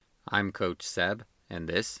I'm Coach Seb, and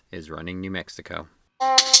this is Running New Mexico.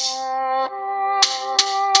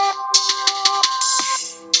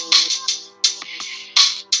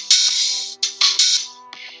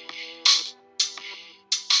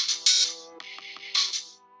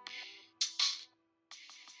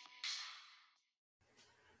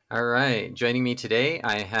 All right, joining me today,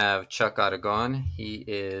 I have Chuck Aragon. He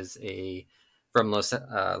is from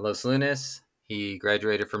Los Lunas. He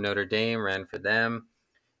graduated from Notre Dame, ran for them.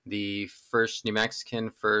 The first New Mexican,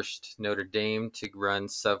 first Notre Dame to run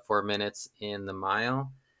sub 4 minutes in the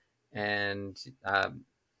mile. And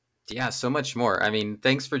so much more. I mean,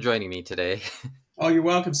 thanks for joining me today. Oh, you're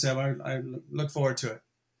welcome, Seb. I look forward to it.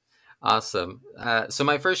 Awesome. So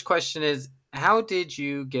my first question is, how did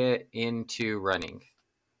you get into running?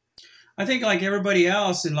 I think like everybody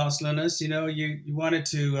else in Los Lunas, you wanted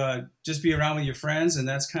to just be around with your friends, and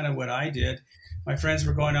that's kind of what I did. My friends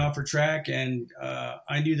were going out for track, and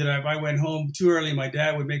I knew that if I went home too early, my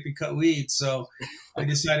dad would make me cut weeds. So I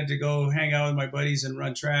decided to go hang out with my buddies and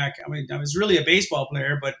run track. I mean, I was really a baseball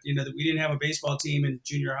player, but we didn't have a baseball team in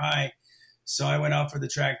junior high, so I went out for the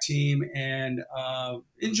track team and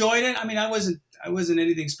enjoyed it. I mean, I wasn't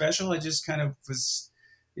anything special. I just kind of was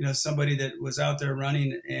somebody that was out there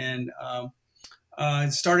running and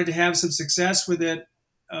started to have some success with it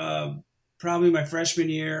probably my freshman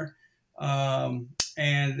year.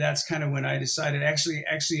 And that's kind of when I decided, actually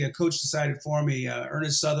a coach decided for me,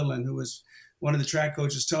 Ernest Sutherland, who was one of the track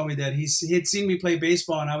coaches, told me that he had seen me play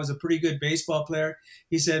baseball and I was a pretty good baseball player.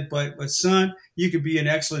 He said, but son, you could be an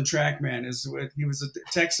excellent track man. He was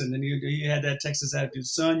a Texan and he had that Texas attitude.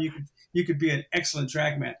 Son, you could be an excellent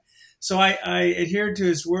track man. So I adhered to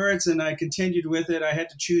his words and I continued with it. I had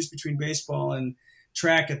to choose between baseball and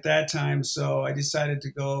track at that time. So I decided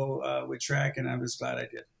to go with track, and I was glad I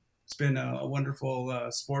did. It's been a wonderful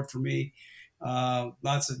sport for me.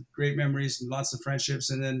 Lots of great memories and lots of friendships,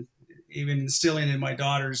 and then even instilling in my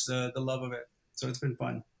daughters the love of it. So it's been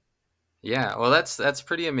fun. Yeah, well, that's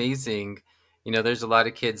pretty amazing. There's a lot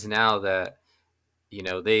of kids now that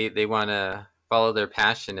they want to follow their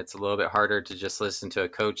passion. It's a little bit harder to just listen to a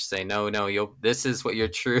coach say, no, this is what you're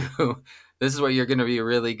true. This is what you're going to be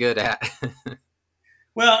really good at.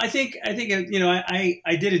 Well, I did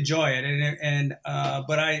enjoy it,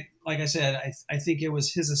 but like I said, I think it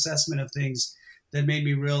was his assessment of things that made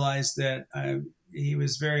me realize that he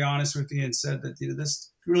was very honest with me and said that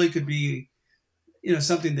this really could be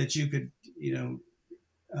something that you could get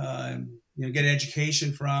an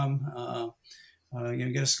education from,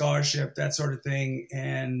 get a scholarship, that sort of thing,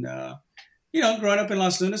 and growing up in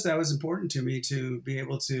Los Lunas, that was important to me to be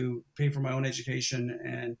able to pay for my own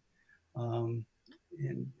education um,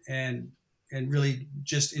 and really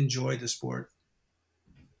just enjoy the sport.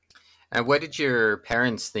 And what did your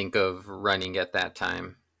parents think of running at that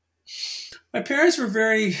time? My parents were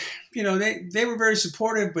very, they were very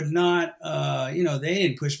supportive, but not, they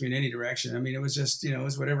didn't push me in any direction. I mean, it was just, it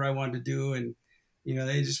was whatever I wanted to do. And,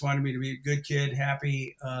 they just wanted me to be a good kid,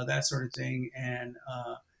 happy, that sort of thing. And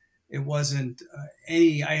it wasn't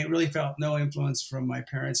I really felt no influence from my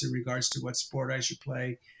parents in regards to what sport I should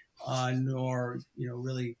play, nor,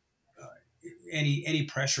 really any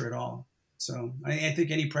pressure at all. So I think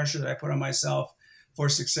any pressure that I put on myself for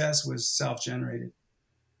success was self-generated.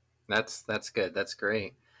 That's good. That's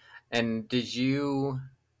great. And did you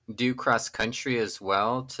do cross country as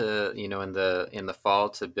well to, in the fall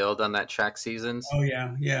to build on that track seasons? Oh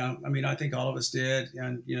yeah, yeah. I mean, I think all of us did,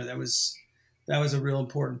 and that was a real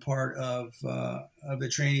important part of the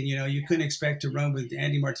training. You couldn't expect to run with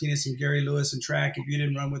Andy Martinez and Gary Lewis in track if you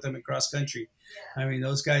didn't run with them in cross country. I mean,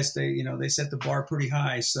 those guys, they set the bar pretty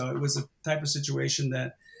high. So it was a type of situation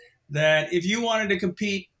that if you wanted to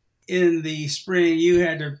compete in the spring, you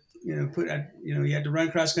had to you had to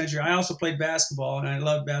run cross country. I also played basketball, and I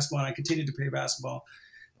loved basketball, and I continued to play basketball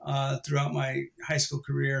throughout my high school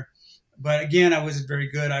career. But again, I wasn't very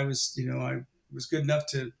good. I was good enough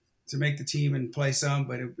to make the team and play some,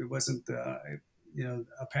 but it wasn't a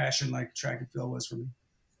passion like track and field was for me.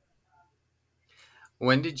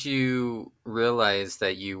 When did you realize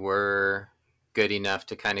that you were good enough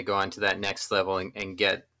to kind of go on to that next level and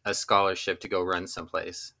get a scholarship to go run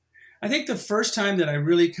someplace? I think the first time that I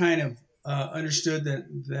really kind of understood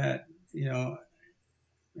that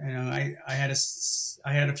I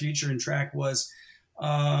had a future in track was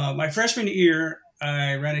my freshman year.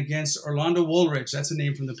 I ran against Orlando Woolridge. That's a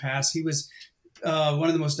name from the past. He was one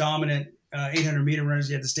of the most dominant 800 meter runners.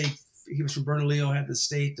 He was from Bernalillo, had the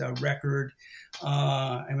state record.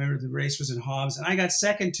 I remember the race was in Hobbs, and I got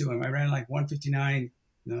second to him. I ran like 159,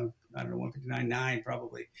 no, I don't know, 159.9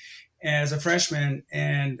 probably as a freshman.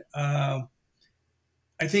 And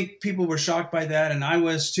I think people were shocked by that, and I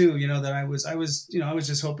was too. That I was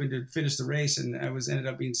just hoping to finish the race, and I was ended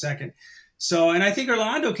up being second. So, and I think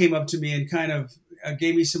Orlando came up to me and kind of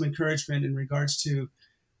gave me some encouragement in regards to,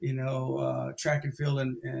 track and field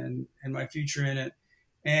and my future in it,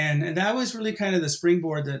 and that was really kind of the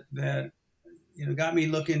springboard that got me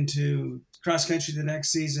looking to cross country the next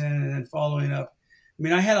season, and then following up. I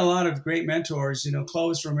mean, I had a lot of great mentors.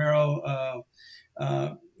 Clovis Romero.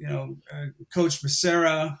 Coach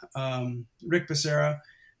Becerra, Rick Becerra,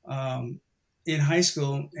 in high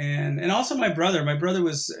school, and also my brother. My brother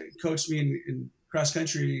was coached me in cross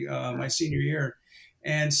country my senior year,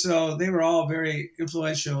 and so they were all very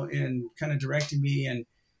influential in kind of directing me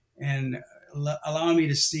and allowing me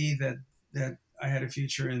to see that I had a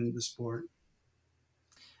future in the sport.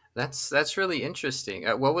 That's really interesting.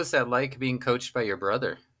 What was that like being coached by your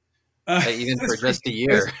brother, even for just a It was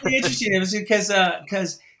year? pretty interesting. It was because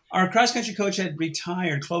our cross country coach had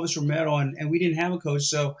retired, Clovis Romero, and we didn't have a coach.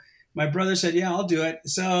 So my brother said, "Yeah, I'll do it."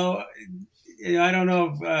 So I don't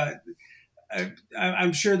know if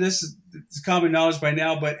I'm sure this is common knowledge by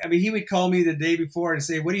now, but I mean, he would call me the day before and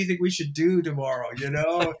say, "What do you think we should do tomorrow?"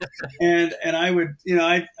 And I would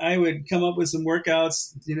I would come up with some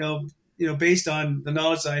workouts, based on the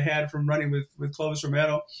knowledge I had from running with Clovis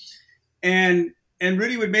Romero, and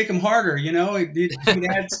really would make them harder. He'd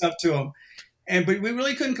add stuff to them. But we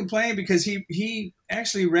really couldn't complain because he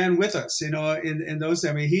actually ran with us, in those.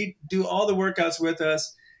 I mean, he'd do all the workouts with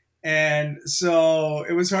us, and so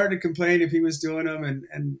it was hard to complain if he was doing them.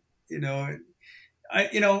 And I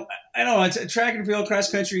don't know. It's track and field, cross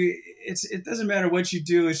country. It doesn't matter what you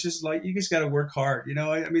do. It's just like you just got to work hard.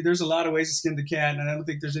 I mean, there's a lot of ways to skin the cat, and I don't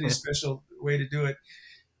think there's any special way to do it.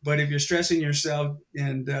 But if you're stressing yourself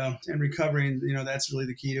and recovering, that's really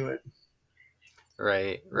the key to it.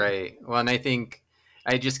 Right, right. Well, and I think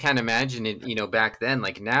I just can't imagine it, back then.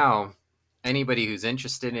 Like now, anybody who's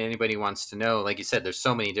interested, anybody wants to know, like you said, there's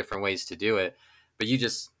so many different ways to do it, but you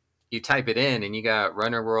type it in and you got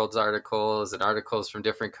Runner World's articles and articles from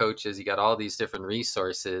different coaches. You got all these different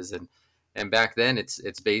resources, and back then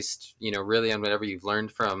it's based, really on whatever you've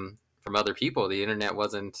learned from other people. The internet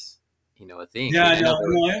wasn't, a thing. Yeah, no,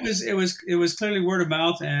 it was clearly word of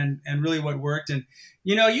mouth and really what worked. And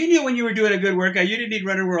you knew when you were doing a good workout. You didn't need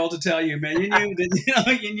Runner World to tell you, man. You knew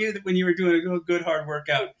that you knew that when you were doing a good hard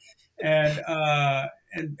workout, and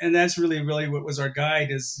that's really what was our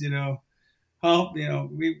guide. Is how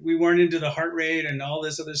we weren't into the heart rate and all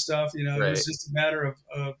this other stuff. It Right. was just a matter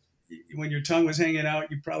of when your tongue was hanging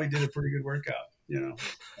out, you probably did a pretty good workout. That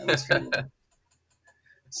was kind of.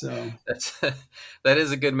 So That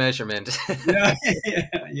is a good measurement.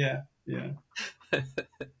 yeah, yeah.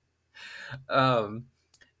 um,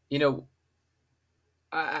 you know,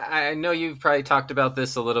 I know you've probably talked about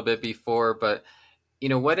this a little bit before, but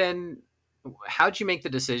how'd you make the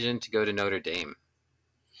decision to go to Notre Dame?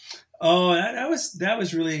 Oh, that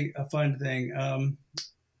was really a fun thing. I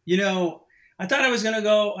thought I was going to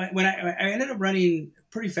go when I ended up running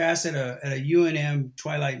pretty fast at a UNM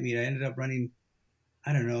Twilight meet. I ended up running,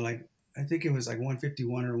 I don't know, like I think it was like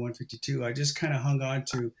 151 or 152. I just kind of hung on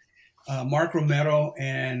to Mark Romero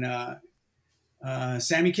and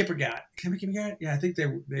Sammy Kippergat. Yeah, I think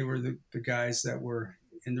they were the guys that were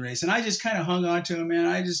in the race, and I just kind of hung on to them, man.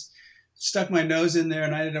 I just stuck my nose in there,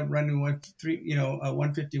 and I ended up running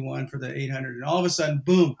 151 for the 800, and all of a sudden,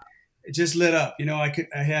 boom, it just lit up.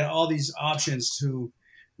 I had all these options to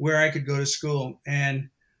where I could go to school, and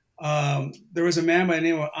there was a man by the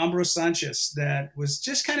name of Ambrose Sanchez that was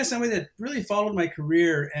just kind of somebody that really followed my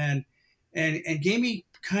career and gave me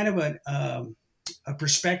kind of a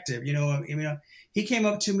perspective. He came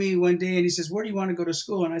up to me one day and he says, "Where do you want to go to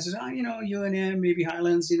school?" And I said, UNM, maybe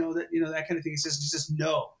Highlands, that kind of thing. He says,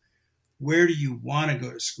 "No, where do you want to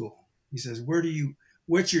go to school?" He says,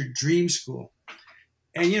 "What's your dream school?"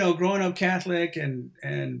 And growing up Catholic and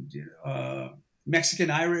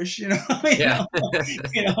Mexican Irish, Yeah.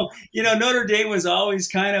 Notre Dame was always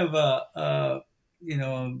kind of up on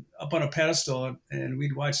a pedestal, and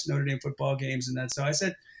we'd watch Notre Dame football games and that. So I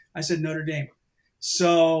said Notre Dame.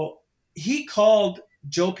 So he called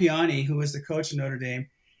Joe Piani, who was the coach of Notre Dame,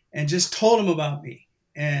 and just told him about me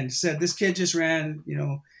and said, "This kid just ran,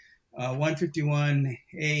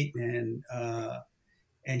 151.8,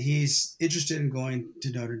 and he's interested in going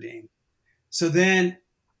to Notre Dame." So then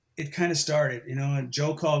it kind of started, and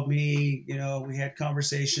Joe called me, we had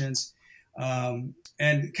conversations. And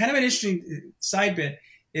kind of an interesting side bit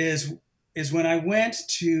is when I went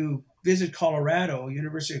to visit Colorado,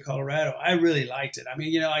 University of Colorado, I really liked it. I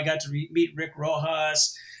mean, I got to meet Rick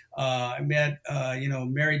Rojas. I met,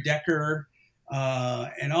 Mary Decker.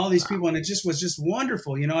 and all these Wow. people, and it just was just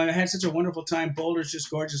wonderful. I had such a wonderful time. Boulder's just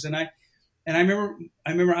gorgeous, and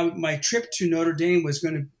my trip to Notre Dame was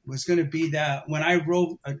going to be that when I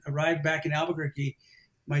arrived back in Albuquerque.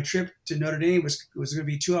 My trip to Notre Dame was going to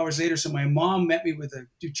be 2 hours later. So my mom met me with a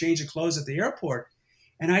change of clothes at the airport.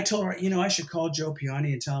 And I told her, I should call Joe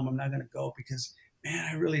Piani and tell him I'm not going to go because, man,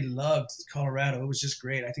 I really loved Colorado. It was just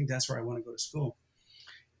great. I think that's where I want to go to school.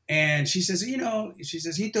 And she says, Hito,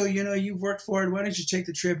 you've worked for it. Why don't you take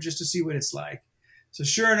the trip just to see what it's like? So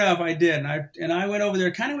sure enough, I did. And I went over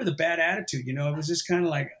there kind of with a bad attitude. It was just kind of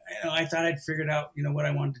like, I thought I'd figured out, what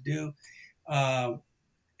I wanted to do.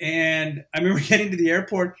 And I remember getting to the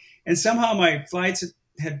airport, and somehow my flights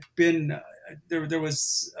had been there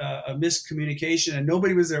was a miscommunication, and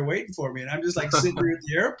nobody was there waiting for me, and I'm just like sitting there at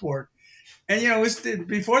the airport, and it was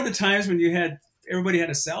before the times when everybody had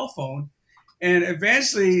a cell phone, and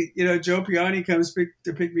eventually Joe Piani comes to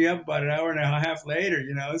pick me up about an hour and a half later,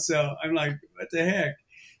 so I'm like, what the heck,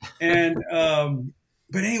 and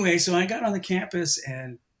but anyway, so I got on the campus,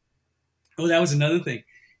 and that was another thing.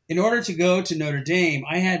 In order to go to Notre Dame,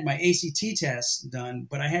 I had my ACT test done,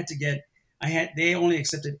 but they only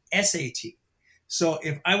accepted SAT. So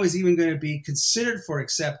if I was even going to be considered for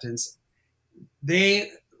acceptance,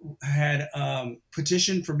 they had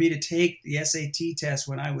petitioned for me to take the SAT test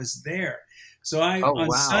when I was there. So Oh, on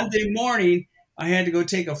wow. Sunday morning, I had to go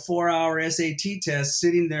take a 4-hour SAT test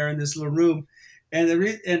sitting there in this little room. And the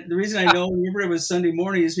reason I remember it was Sunday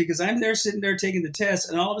morning is because I'm there sitting there taking the test,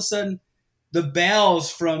 and all of a sudden, the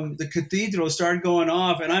bells from the cathedral started going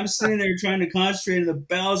off, and I'm sitting there trying to concentrate, and the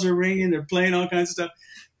bells are ringing, they're playing all kinds of stuff.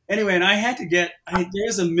 Anyway, and I had to get, there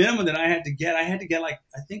was a minimum that I had to get. I had to get like,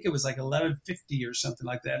 I think it was like 1150 or something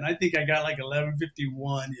like that. And I think I got like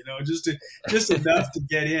 1151, just enough to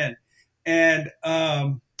get in. And,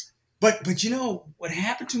 but what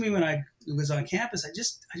happened to me when I was on campus, I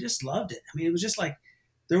just loved it. I mean, it was just like,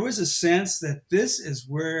 there was a sense that this is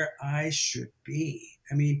where I should be.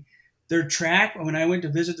 I mean, their track, when I went to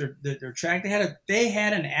visit their track, they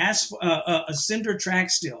had a cinder track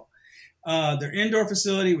still. Their indoor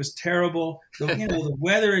facility was terrible. The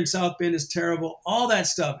weather in South Bend is terrible. All that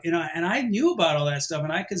stuff, and I knew about all that stuff,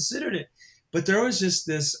 and I considered it, but there was just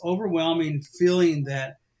this overwhelming feeling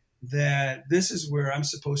that this is where I'm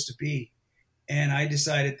supposed to be, and I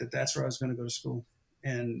decided that that's where I was going to go to school,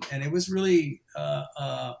 and it was really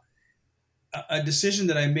a decision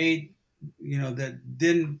that I made, that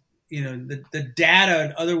didn't. The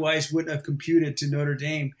data otherwise wouldn't have computed to Notre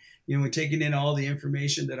Dame, taking in all the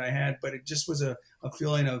information that I had, but it just was a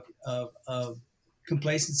feeling of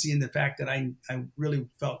complacency in the fact that I really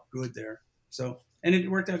felt good there. So, and it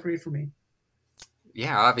worked out great for me.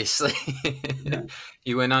 Yeah, obviously. Yeah.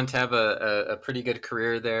 You went on to have a pretty good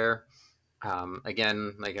career there.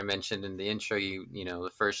 Again, like I mentioned in the intro, the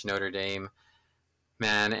first Notre Dame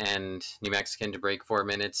man and New Mexican to break 4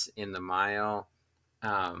 minutes in the mile.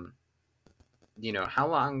 How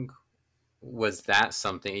long was that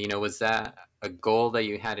something? Was that a goal that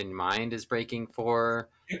you had in mind as breaking four?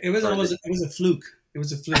 It was Or almost, it was a fluke. It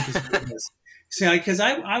was a fluke. Is what it was. See, because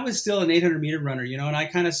I was still an 800-meter runner, and I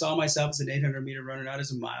kind of saw myself as an 800-meter runner, not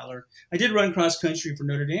as a miler. I did run cross country for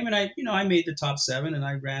Notre Dame, and I made the top 7, and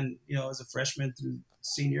I ran, as a freshman through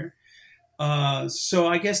senior. So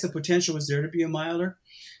I guess the potential was there to be a miler.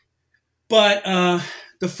 But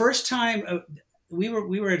the first time we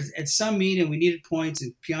were at some meet and we needed points,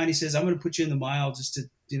 and Piani says, "I'm going to put you in the mile just to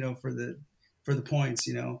for the points,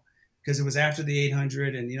 because it was after the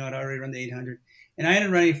 800, and I'd already run the 800, and I ended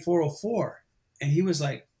up running 404, and he was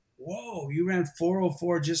like, "Whoa, you ran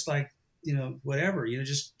 404 just like whatever,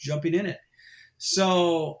 just jumping in it."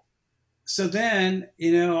 So then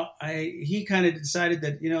he kind of decided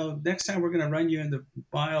that next time we're going to run you in the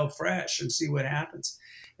mile fresh and see what happens,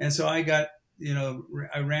 and so I got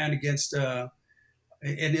I ran against.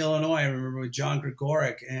 In Illinois, I remember with John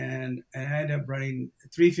Gregorek, and I ended up running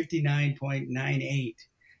 3:59.98.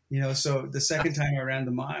 So the second time I ran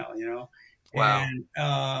the mile, wow. and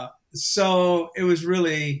so it was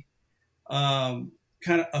really kind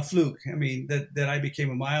of a fluke. I mean, that I became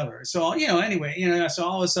a miler. So anyway, so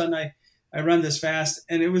all of a sudden I run this fast,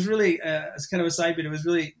 and it was really it's kind of a side bit. It was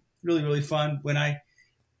really really really fun when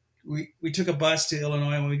we took a bus to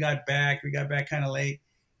Illinois. When we got back kind of late,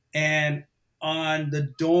 and on the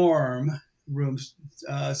dorm rooms,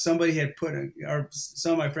 somebody had or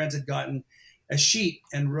some of my friends had gotten a sheet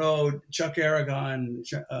and rode Chuck Aragon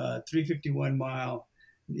 351 mile,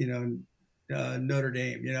 Notre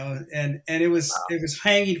Dame, and it was Wow.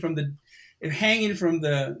 hanging from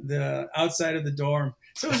the outside of the dorm.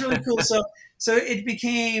 So it was really cool. So it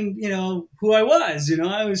became, who I was.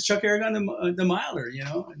 I was Chuck Aragon, the miler.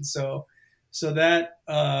 And so that,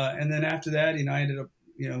 and then after that, I ended up,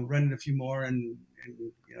 running a few more and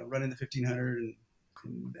running the 1500,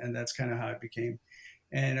 and that's kind of how it became.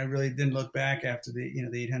 And I really didn't look back after the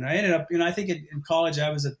 800. I ended up, I think in college I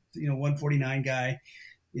was a 149 guy.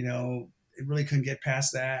 It really couldn't get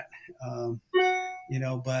past that.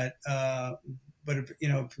 But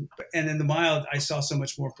and in the mile I saw so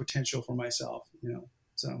much more potential for myself.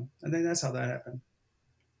 So I think that's how that happened.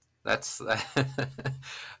 That's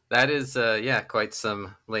that is yeah, quite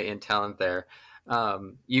some latent talent there.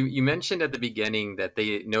 You mentioned at the beginning that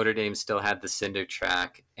Notre Dame still had the cinder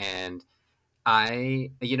track, and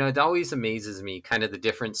it always amazes me kind of the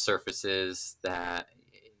different surfaces that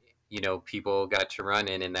people got to run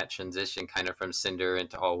in that transition, kind of from cinder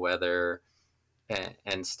into all weather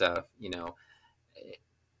and stuff.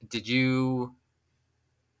 Did you?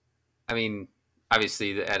 I mean,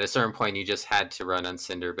 obviously, at a certain point, you just had to run on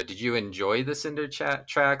cinder. But did you enjoy the cinder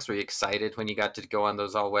tracks? Were you excited when you got to go on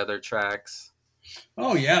those all-weather tracks?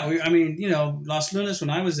 Oh yeah, I mean, Los Lunas when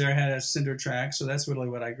I was there had a cinder track, so that's really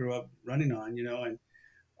what I grew up running on. And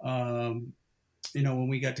um, when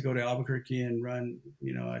we got to go to Albuquerque and run,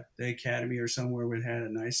 at the academy or somewhere we had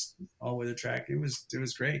a nice all-weather track, it was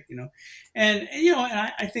great. And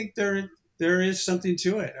I think there is something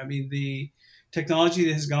to it. I mean, the technology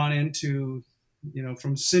that has gone into,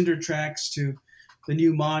 from cinder tracks to the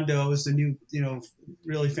new Mondos, the new,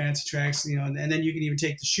 really fancy tracks, and then you can even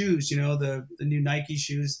take the shoes, the new Nike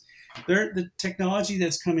shoes. The technology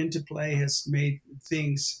that's come into play has made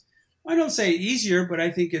things, I don't say easier, but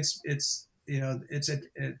I think it's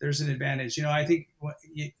there's an advantage. I think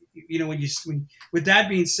with that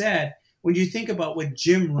being said, when you think about what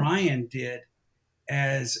Jim Ryan did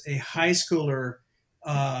as a high schooler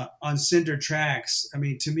on cinder tracks, I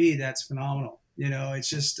mean, to me, that's phenomenal. It's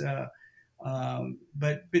just,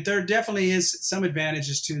 but there definitely is some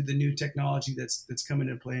advantages to the new technology that's coming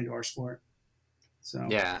to play into our sport. So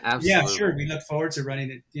Yeah, yeah, absolutely. sure, we look forward to running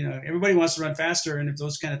it. Everybody wants to run faster, and if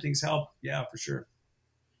those kind of things help, yeah, for sure.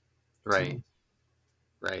 Right, So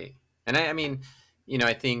right. And I mean,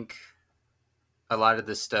 I think a lot of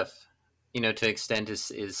this stuff, to extent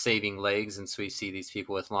is saving legs, and so we see these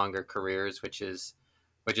people with longer careers, which is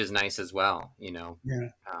nice as well. yeah,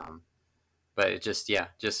 Um, but it just, yeah,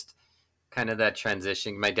 just kind of that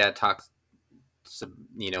transition. My dad talks,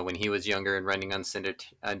 when he was younger and running on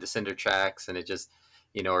the cinder tracks, and it just,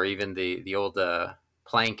 or even the old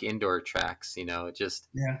plank indoor tracks. It just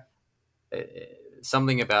yeah.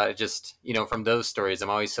 something about it. Just from those stories, I'm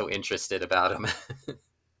always so interested about them.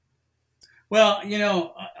 Well,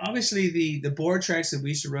 obviously the board tracks that we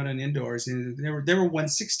used to run on indoors, they were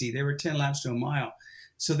 160. They were 10 laps to a mile.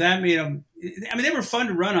 So that made them. I mean, they were fun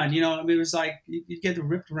to run on. I mean, it was like you'd get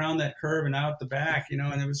ripped around that curve and out the back. And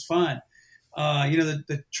it was fun.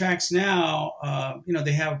 The tracks now,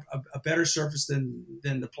 they have a better surface than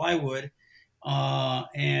the plywood,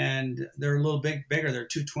 and they're a little bigger. They're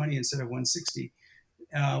 220 instead of 160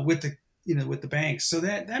 with the banks. So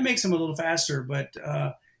that makes them a little faster, but.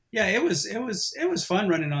 Yeah, it was fun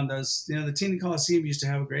running on those. The Teen Coliseum used to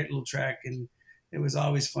have a great little track, and it was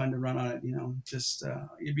always fun to run on it. Just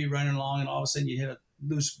you'd be running along, and all of a sudden you hit a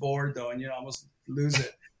loose board though, and you almost lose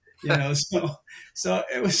it. So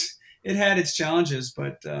it had its challenges,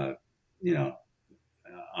 but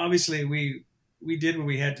obviously we did what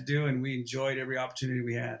we had to do, and we enjoyed every opportunity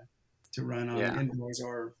we had to run on Yeah, indoors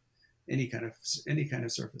or any kind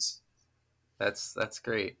of surface. that's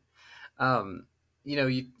great. Um,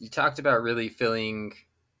 you talked about really feeling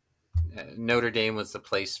Notre Dame was the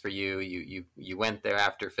place for you. You went there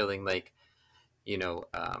after feeling like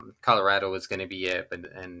Colorado was going to be it,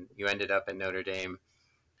 and you ended up at Notre Dame.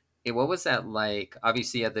 What was that like?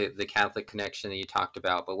 Obviously, you had the Catholic connection that you talked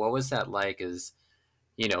about, but what was that like as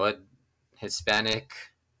a Hispanic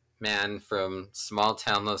man from small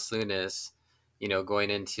town Los Lunas,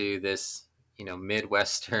 going into this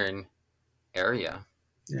Midwestern area?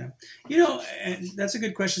 Yeah. And that's a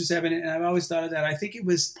good question, Seven. And I've always thought of that. I think it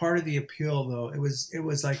was part of the appeal, though. It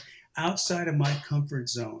was like outside of my comfort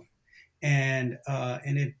zone, and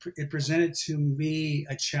it presented to me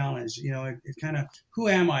a challenge. It kind of, who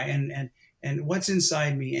am I, and what's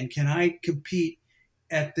inside me, and can I compete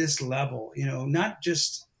at this level? Not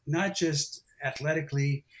just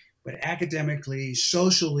athletically, but academically,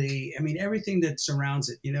 socially. I mean, everything that surrounds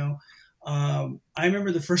it. I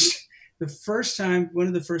remember one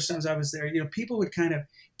of the first times I was there, people would kind of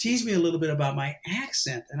tease me a little bit about my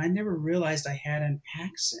accent, and I never realized I had an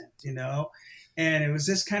accent, and it was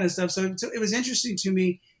this kind of stuff. So it was interesting to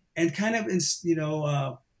me and kind of,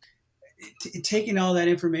 taking all that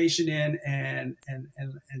information in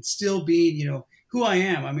and still being, who I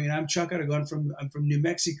am. I mean, I'm Chuck Aragon I'm from New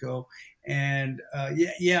Mexico, and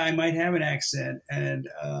yeah, I might have an accent, and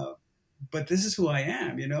but this is who I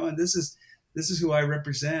am, and this is who I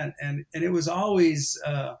represent, and it was always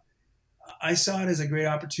I saw it as a great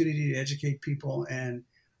opportunity to educate people, and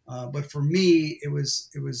but for me, it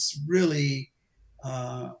was really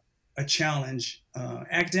uh, a challenge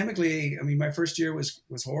academically. I mean, my first year was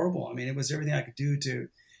horrible. I mean, it was everything I could do to,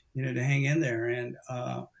 to hang in there, and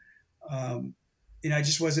um, I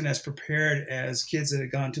just wasn't as prepared as kids that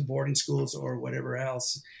had gone to boarding schools or whatever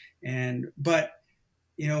else. And but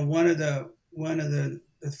one of the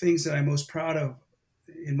things that I'm most proud of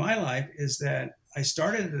in my life is that I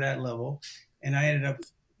started at that level, and I ended up,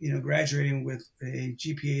 graduating with a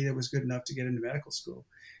GPA that was good enough to get into medical school,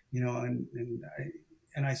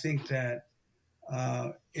 and I think that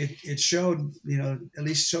it showed, at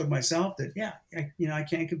least showed myself that, yeah, I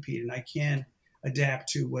can compete and I can adapt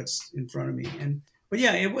to what's in front of me. And but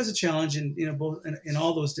yeah, it was a challenge in, both in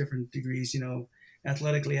all those different degrees,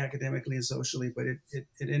 athletically, academically, and socially. But it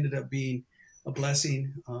ended up being a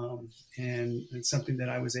blessing, and it's something that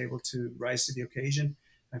I was able to rise to the occasion.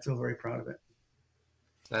 I feel very proud of it.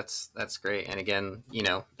 That's great. And again,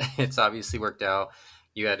 it's obviously worked out.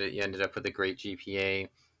 You ended up with a great GPA.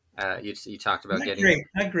 You talked about getting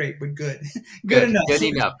Not great, but good, good good, enough. good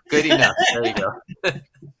enough, good enough. There you go.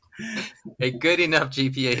 A good enough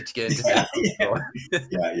GPA to get into Yeah, medical yeah,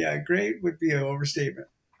 school. yeah. Great would be an overstatement.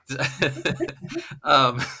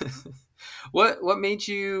 um, what made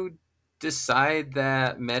you decide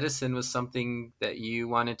that medicine was something that you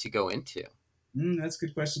wanted to go into? That's a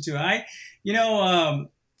good question too. You know,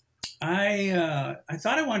 I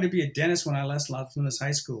thought I wanted to be a dentist when I left Los Lunas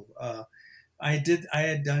High School. I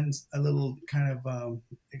had done a little kind of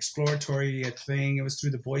exploratory thing. It was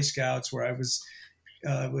through the Boy Scouts where I was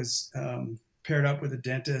paired up with a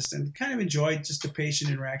dentist and kind of enjoyed just the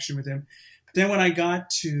patient interaction with him. But then when I got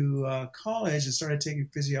to college and started taking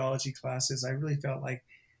physiology classes, I really felt like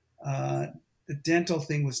uh, the dental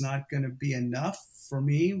thing was not going to be enough for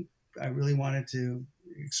me. I really wanted to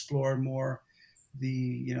explore more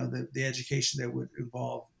the education that would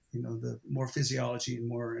involve, the more physiology and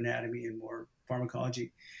more anatomy and more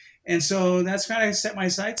pharmacology. And so that's kind of set my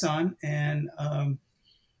sights on, and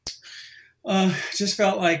just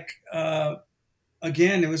felt like,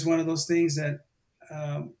 again, it was one of those things that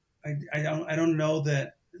I don't know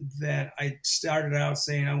that I started out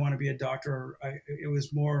saying I want to be a doctor. It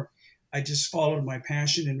was more, I just followed my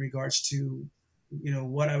passion in regards to,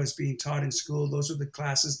 what I was being taught in school. Those were the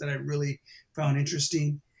classes that I really found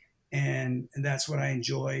interesting, and that's what I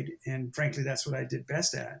enjoyed. And frankly, that's what I did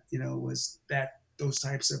best at. Was that those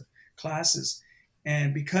types of classes.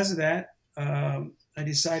 And because of that, I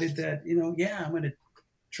decided that, yeah, I'm going to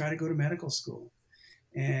try to go to medical school.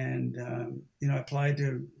 And I applied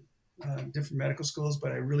to different medical schools,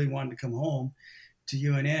 but I really wanted to come home to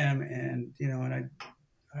UNM, and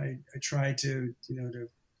I tried to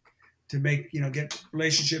make, get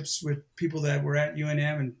relationships with people that were at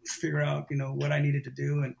UNM and figure out, what I needed to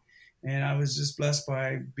do. And I was just blessed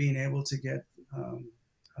by being able to get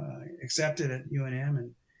accepted at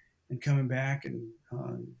UNM, and coming back and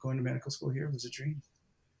going to medical school here was a dream.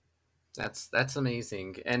 That's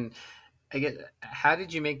amazing. And I get, how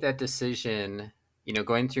did you make that decision?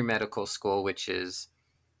 Going through medical school, which is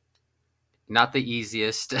not the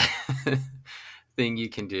easiest thing you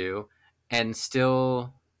can do, and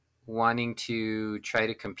still wanting to try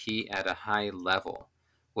to compete at a high level.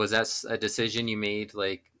 Was that a decision you made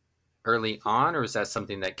like early on, or was that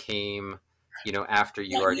something that came, after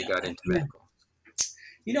you Yeah, already yeah, got into yeah. medical?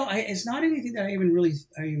 It's not anything that I even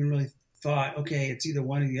really thought, okay, it's either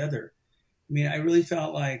one or the other. I mean, I really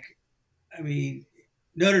felt like, I mean,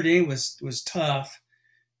 Notre Dame was tough,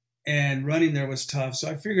 and running there was tough. So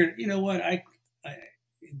I figured, you know what, I,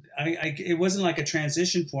 it wasn't like a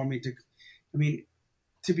transition for me to. I mean,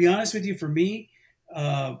 to be honest with you, for me,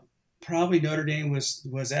 uh, probably Notre Dame was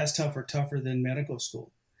as tough or tougher than medical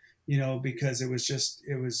school. Because I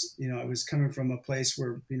was coming from a place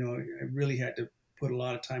where, I really had to put a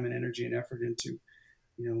lot of time and energy and effort into,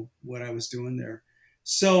 what I was doing there.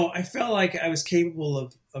 So I felt like I was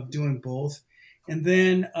capable of doing both. And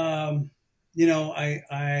then, I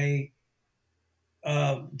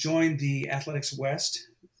joined the Athletics West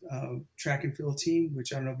track and field team,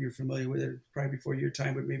 which I don't know if you're familiar with it, probably before your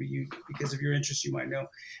time, but maybe you, because of your interest, you might know.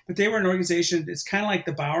 But they were an organization. It's kind of like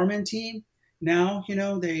the Bowerman team now.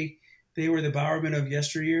 They were the Bowerman of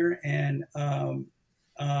yesteryear, and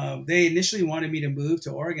they initially wanted me to move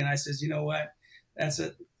to Oregon. I says, you know what, that's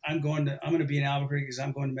a I'm going to be in Albuquerque because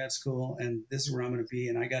I'm going to med school, and this is where I'm going to be.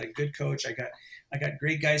 And I got a good coach. I got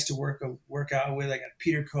great guys to work out with. I got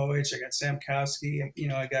Peter Koich. I got Sam Kowski.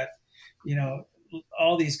 I got you know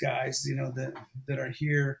all these guys that are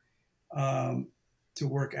here um, to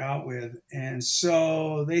work out with. And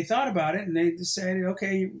so they thought about it, and they decided,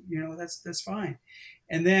 okay, that's fine.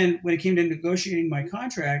 And then when it came to negotiating my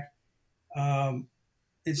contract, um,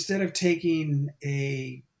 instead of taking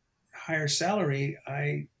a higher salary,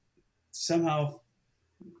 I somehow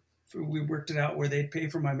we worked it out where they'd pay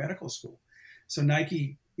for my medical school. So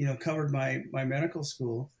Nike, covered my medical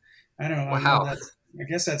school. I don't know. I know Wow. that. I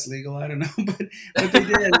guess that's legal. I don't know, but they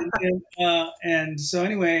did. And so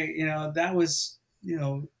anyway, that was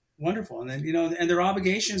wonderful. And then and their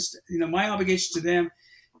obligations, my obligations to them,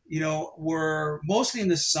 were mostly in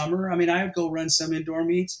the summer. I mean, I would go run some indoor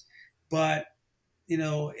meets, but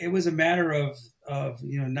it was a matter of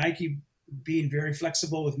Nike being very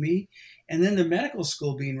flexible with me, and then the medical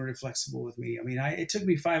school being really flexible with me. I mean, it took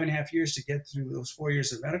me 5.5 years to get through those 4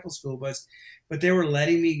 years of medical school, but they were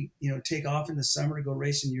letting me, take off in the summer to go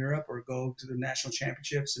race in Europe or go to the national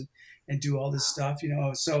championships and do all this stuff.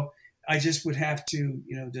 So I just would have to,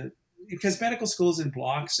 because medical school is in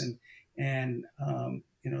blocks, and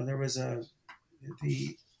there was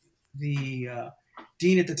the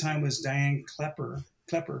dean at the time was Diane Klepper,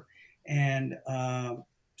 and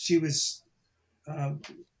she was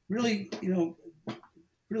really,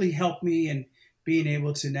 really helped me in being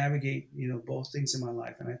able to navigate, both things in my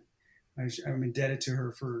life, and I'm indebted to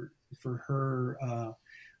her for her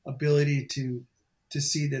ability to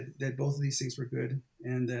see that both of these things were good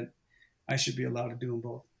and that I should be allowed to do them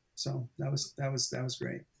both. So that was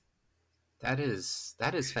great. That is So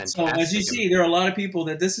as you fantastic. see, there are a lot of people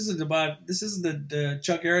that this isn't the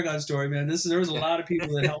Chuck Aragon story, man. There was a lot of people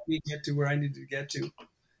that helped me get to where I needed to get to,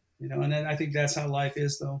 and then I think that's how life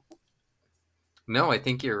is, though. No, I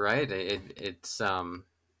think you're right. It's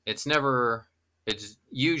never, it's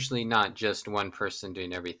usually not just one person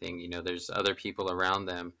doing everything. There's other people around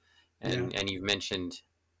them, Yeah, and you've mentioned,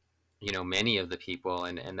 many of the people,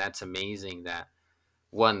 and that's amazing that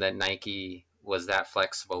one, that Nike was that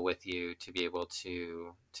flexible with you to be able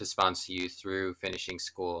to sponsor you through finishing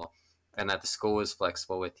school, and that the school was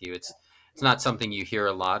flexible with you. It's not something you hear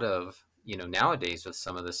a lot of, nowadays with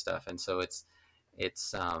some of this stuff, and so it's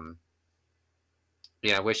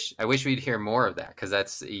yeah, I wish we'd hear more of that, because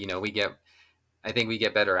that's, we get, I think we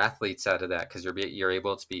get better athletes out of that, because you're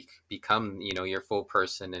able to become, your full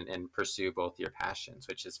person, and pursue both your passions,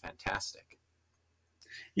 which is fantastic.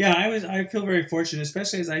 yeah. I feel very fortunate,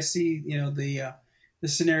 especially as I see the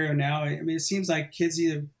scenario now. I mean, it seems like kids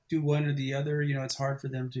either do one or the other. It's hard for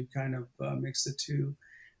them to kind of mix the two.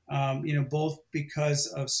 Both because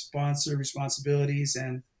of sponsor responsibilities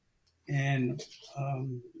and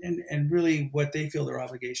really what they feel their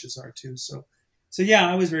obligations are too. So yeah,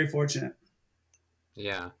 I was very fortunate.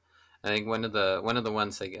 Yeah, I think one of the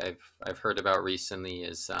ones I've heard about recently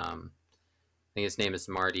is, I think his name is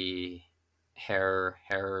Marty Hare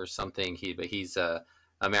or something. He's a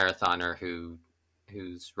marathoner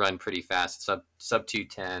who's run pretty fast, sub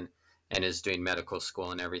 2:10, and is doing medical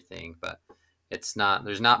school and everything. But there's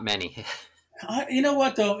not many. You know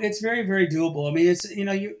what though? It's very very doable. I mean, it's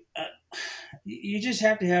you just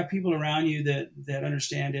have to have people around you that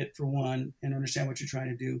understand it for one and understand what you're trying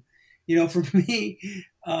to do. For me,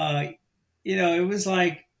 uh, it was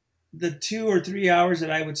like the 2 or 3 hours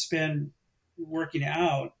that I would spend working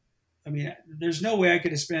out. I mean, there's no way I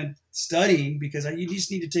could have spent studying because you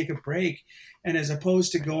just need to take a break. And as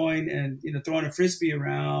opposed to going and throwing a frisbee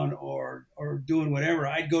around or doing whatever,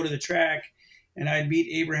 I'd go to the track and I'd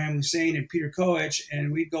meet Abraham Hussein and Peter Koech,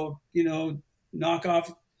 and we'd go knock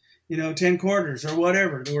off 10 quarters or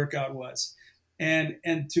whatever the workout was. And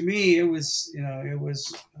to me, it was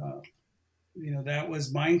that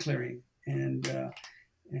was mind clearing and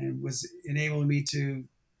was enabling me to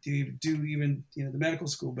do even the medical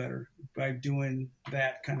school better by doing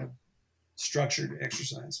that kind of structured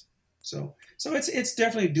exercise. So it's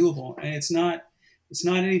definitely doable, and it's not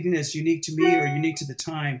anything that's unique to me or unique to the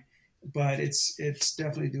time, but it's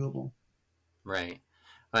definitely doable. Right,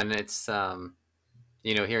 and it's,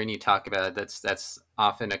 hearing you talk about it, that's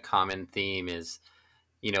often a common theme is,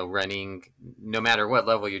 running, no matter what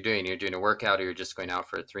level you're doing a workout or you're just going out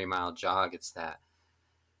for a 3 mile jog. It's that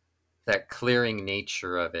clearing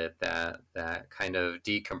nature of it, that kind of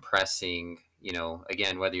decompressing,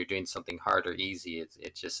 again, whether you're doing something hard or easy,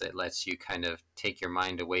 it lets you kind of take your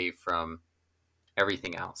mind away from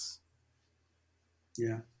everything else.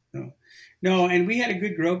 Yeah. No, and we had a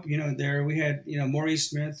good group. There we had Maurice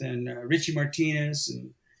Smith and Richie Martinez,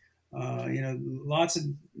 and lots of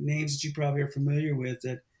names that you probably are familiar with.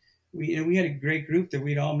 That we had a great group that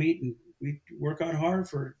we'd all meet and we'd work out hard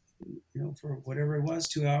for for whatever it was,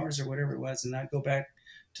 2 hours or whatever it was, and I'd go back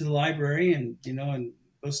to the library and and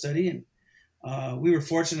go study. And we were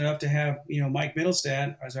fortunate enough to have Mike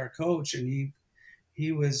Middlestad as our coach, and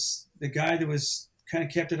he was the guy that was kind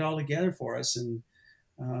of kept it all together for us,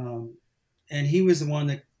 um, and he was the one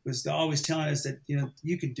that was always telling us that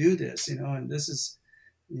you could do this, and this is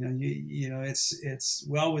it's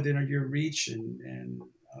well within your reach, and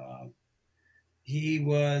he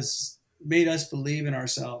was made us believe in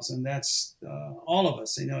ourselves, and that's all of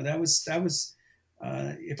us. That was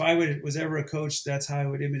if I was ever a coach, that's how I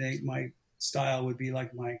would imitate my style. Would be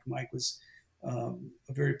like Mike. Mike was a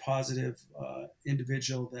very positive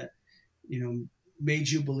individual that made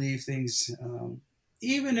you believe things,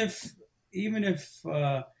 even if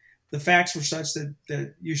the facts were such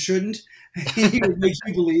that you shouldn't. He would make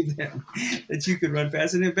you believe them, that you could run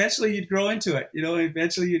fast, and eventually you'd grow into it.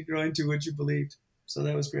 Eventually you'd grow into what you believed. So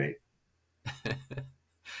that was great.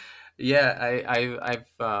 Yeah, I've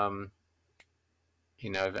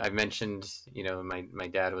mentioned, my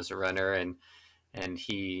dad was a runner, and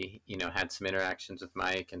he, had some interactions with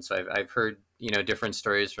Mike. And so I've heard, different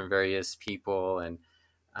stories from various people. And,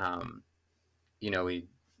 you know,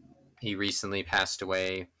 he recently passed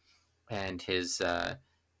away, and his, the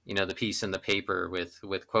piece in the paper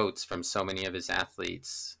with quotes from so many of his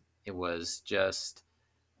athletes, it was just,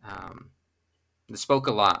 it spoke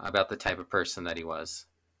a lot about the type of person that he was.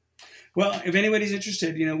 Well, if anybody's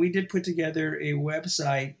interested, we did put together a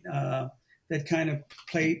website that kind of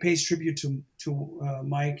pays tribute to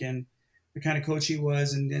Mike and the kind of coach he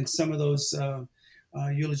was, and some of those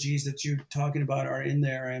eulogies that you're talking about are in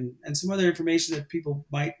there, and some other information that people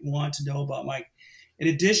might want to know about Mike. In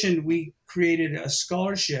addition, we created a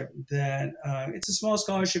scholarship that it's a small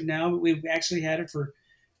scholarship now, but we've actually had it for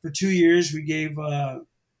 2 years. We gave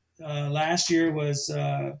last year was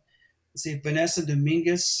let's see, Vanessa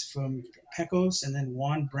Dominguez from Pecos, and then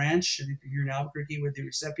Juan Branch, I think you're in Albuquerque, with the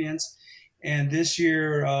recipients. And this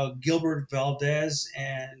year, Gilbert Valdez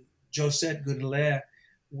and Josette Goodlet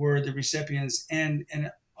were the recipients. And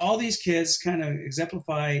all these kids kind of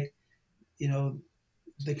exemplified,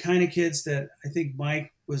 the kind of kids that I think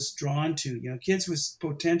Mike was drawn to. Kids with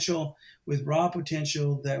potential, with raw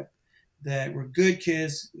potential, that were good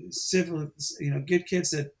kids, civil, good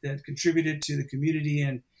kids that contributed to the community,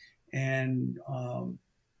 and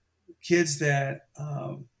kids that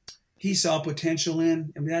he saw potential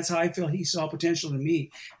in. I mean, that's how I feel. He saw potential in me,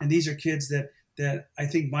 and these are kids that I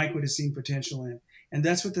think Mike would have seen potential in. And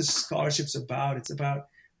that's what the scholarship's about. It's about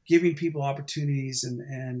giving people opportunities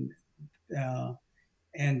and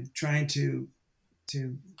trying to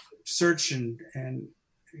search and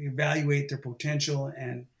evaluate their potential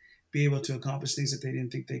and be able to accomplish things that they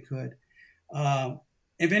didn't think they could.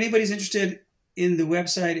 If anybody's interested in the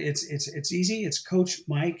website, it's easy. It's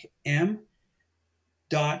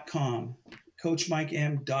CoachMikeM.com.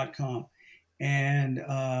 CoachMikeM.com. And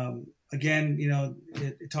again,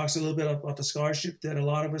 it talks a little bit about the scholarship that a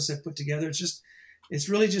lot of us have put together. It's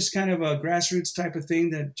really just kind of a grassroots type of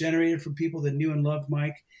thing that generated from people that knew and loved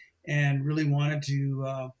Mike and really wanted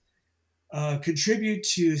to contribute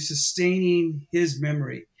to sustaining his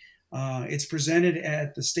memory. It's presented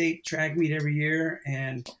at the state track meet every year,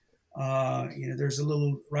 and there's a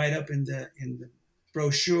little write-up in the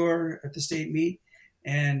brochure at the state meet.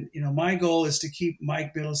 And my goal is to keep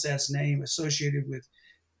Mike Middlestad's name associated with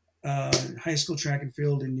high school track and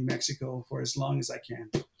field in New Mexico for as long as I can,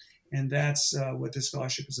 and that's what this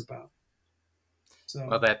scholarship is about. So,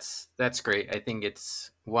 well, that's great. I think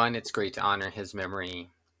it's great to honor his memory,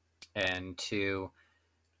 and two,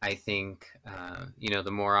 I think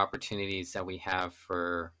the more opportunities that we have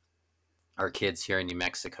for our kids here in New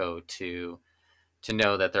Mexico to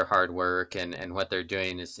know that their hard work and what they're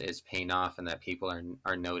doing is paying off, and that people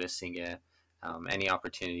are noticing it. Any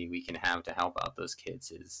opportunity we can have to help out those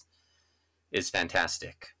kids is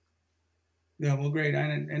fantastic. Yeah, well, great,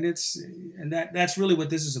 and that's really what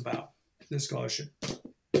this is about. This scholarship.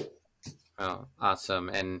 Oh, awesome!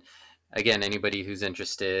 And again, anybody who's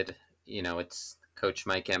interested, it's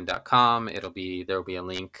CoachMikeM.com. There'll be a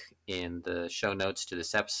link in the show notes to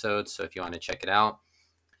this episode. So if you want to check it out,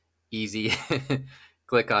 easy,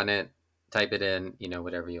 click on it, type it in,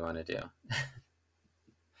 whatever you want to do.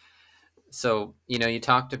 So, you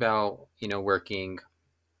talked about, working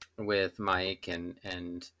with Mike and,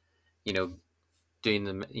 doing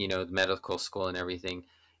the medical school and everything.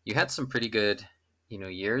 You had some pretty good,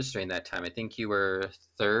 years during that time. I think you were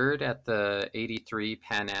third at the 83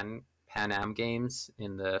 Pan Am Games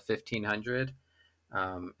in the 1500.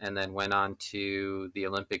 and then went on to the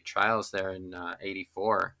Olympic trials there in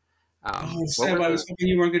 '84. Oh, What Seb, were I was the hoping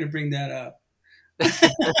you weren't going to bring that up.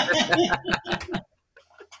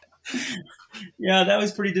 Yeah, that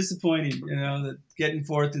was pretty disappointing, that getting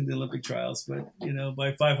fourth in the Olympic trials, but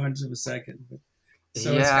by 500 of a second.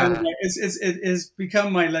 So it's kind of Yeah, like it's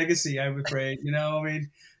become my legacy. I'm afraid, I mean,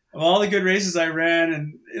 of all the good races I ran,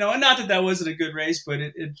 and not that that wasn't a good race, but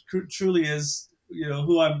truly is,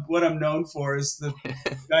 what I'm known for is the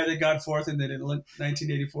guy that got fourth in the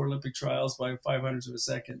 1984 Olympic trials by 500 of a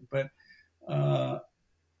second. But uh,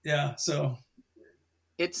 yeah, so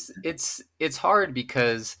it's hard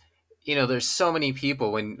because there's so many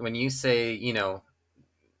people when you say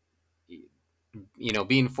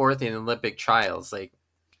being fourth in Olympic trials, like,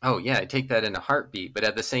 oh yeah, I take that in a heartbeat. But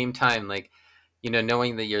at the same time, like,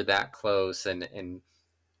 knowing that you're that close, and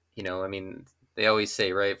I mean, they always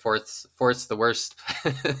say, right, fourth's the worst,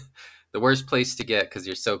 the worst place to get because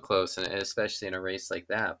you're so close, and especially in a race like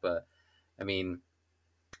that. But I mean,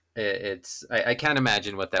 I can't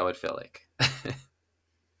imagine what that would feel like.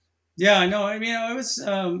 yeah, I know. I mean, it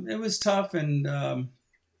was tough,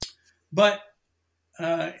 but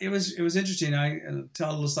it was interesting. I'll tell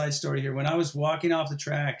a little side story here. When I was walking off the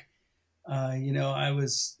track, I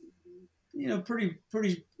was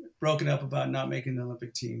pretty broken up about not making the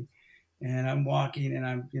Olympic team, and I'm walking, and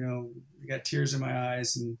I'm got tears in my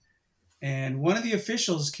eyes, and one of the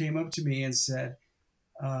officials came up to me and said,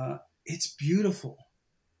 "It's beautiful,"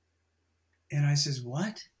 and I says,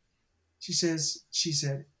 "What?" She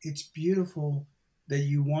said, "It's beautiful that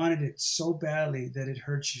you wanted it so badly that it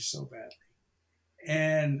hurts you so badly."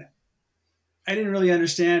 And I didn't really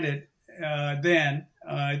understand it then.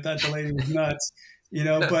 I thought the lady was nuts,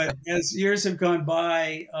 But as years have gone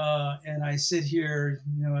by, and I sit here,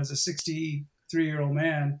 as a 63-year-old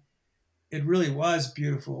man, it really was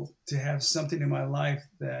beautiful to have something in my life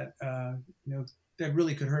that that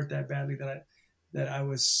really could hurt that badly, that I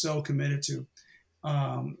was so committed to.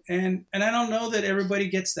 And I don't know that everybody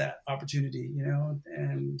gets that opportunity,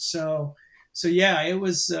 and so yeah, it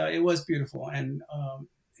was beautiful, and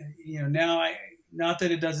now I not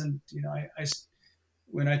that it doesn't,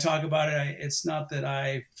 when I talk about it, it's not that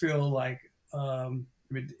I feel like I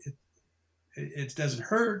mean, it doesn't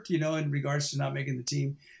hurt, in regards to not making the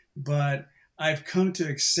team, but I've come to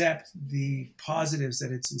accept the positives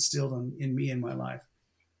that it's instilled in me in my life.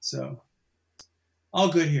 So all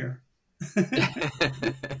good here.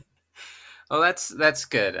 Well, that's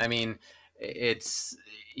good. I mean, it's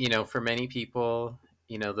for many people,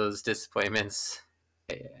 those disappointments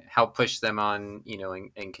help push them on,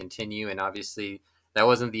 and continue. And obviously, that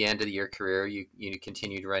wasn't the end of your career. You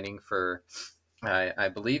continued running for, I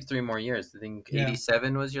believe, 3 more years. I think Yeah.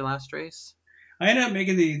 '87 was your last race. I ended up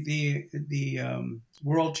making the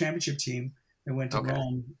world championship team that went to Okay.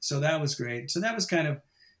 Rome, so that was great. So that was kind of,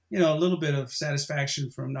 a little bit of satisfaction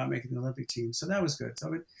from not making the Olympic team. So that was good.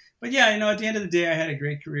 So, but yeah, at the end of the day, I had a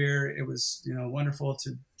great career. It was, wonderful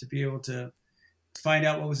to be able to find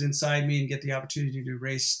out what was inside me and get the opportunity to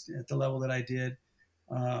race at the level that I did.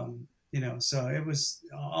 So it was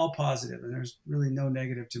all positive, and there's really no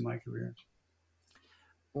negative to my career.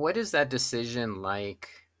 What is that decision like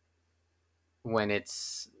when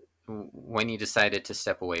you decided to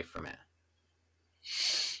step away from it?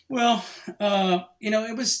 Well,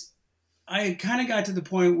 it was, I kind of got to the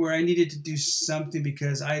point where I needed to do something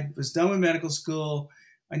because I was done with medical school.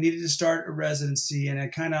 I needed to start a residency, and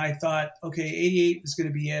I thought, okay, 88 was going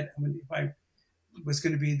to be it. I mean, if I was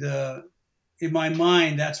going to be in my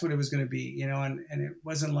mind, that's what it was going to be, and it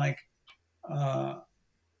wasn't like uh,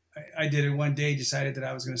 I did it one day, decided that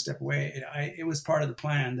I was going to step away. It was part of the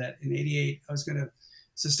plan that in 88, I was going to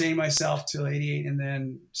sustain myself till 88 and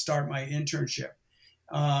then start my internship.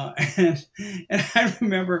 Uh, and and I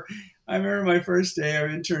remember my first day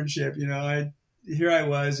of internship. Here I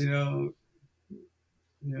was,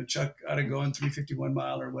 Chuck ought to go on 351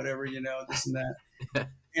 mile or whatever, this and that.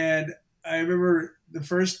 And I remember the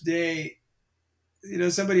first day,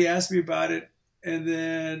 somebody asked me about it, and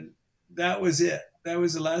then that was it. That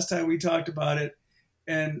was the last time we talked about it.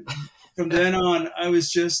 And from then on, I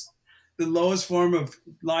was just the lowest form of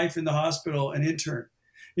life in the hospital, an intern.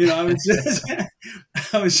 I was just,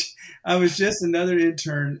 I was just another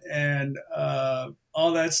intern, and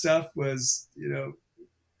all that stuff was, they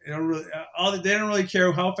don't really, they don't really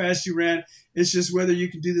care how fast you ran. It's just whether you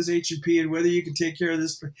can do this H&P and whether you can take care of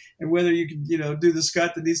this and whether you can, do the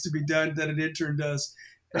scut that needs to be done that an intern does,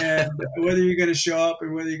 and whether you're going to show up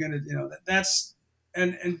and whether you're going to, that's,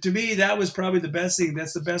 and to me, that was probably the best thing.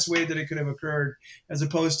 That's the best way that it could have occurred, as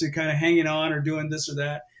opposed to kind of hanging on or doing this or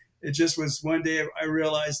that. It just was one day I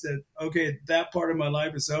realized that, okay, that part of my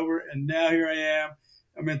life is over. And now here I am.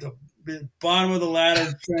 I'm at the bottom of the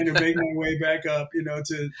ladder trying to make my way back up,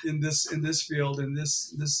 to in this field, in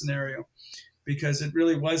this scenario, because it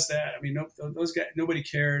really was that. I mean, those guys, nobody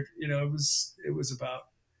cared. It was about,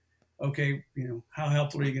 okay, how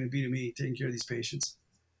helpful are you going to be to me taking care of these patients?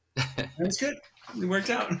 And it's good. It worked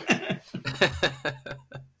out.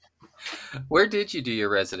 Where did you do your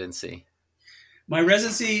residency? My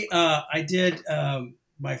residency, I did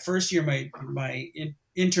my first year. My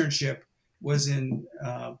internship was in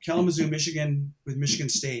Kalamazoo, Michigan, with Michigan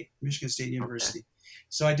State University.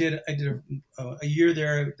 So I did a year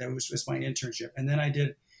there. That was my internship, and then I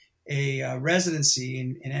did a residency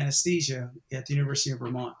in anesthesia at the University of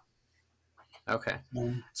Vermont. Okay.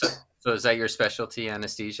 So is that your specialty,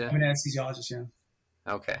 anesthesia? I'm an anesthesiologist, yeah.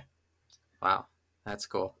 Okay. Wow. That's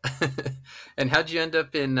cool. And how'd you end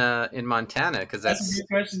up in Montana? Because That's a good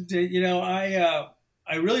question.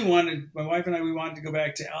 I really wanted, my wife and I, we wanted to go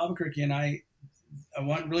back to Albuquerque, and I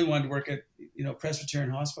really wanted to work at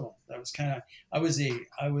Presbyterian Hospital. That was kind of, I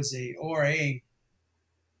was a ORA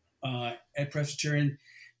at Presbyterian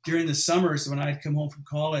during the summers when I'd come home from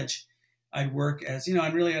college. I'd work as,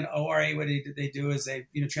 I'm really an ORA. What they do is they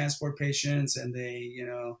transport patients, and they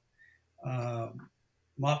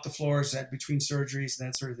mop the floors between surgeries and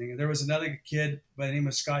that sort of thing. And there was another kid by the name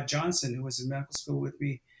of Scott Johnson who was in medical school with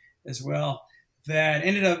me as well, that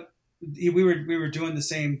ended up, we were doing the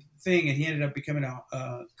same thing, and he ended up becoming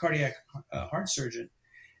a cardiac heart surgeon.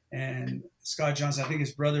 And Scott Johnson, I think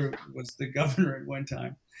his brother was the governor at one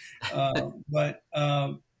time. But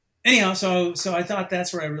anyhow, so I thought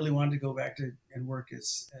that's where I really wanted to go back to and work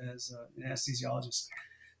as an anesthesiologist.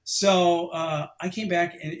 So I came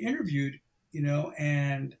back and interviewed,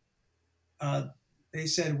 and they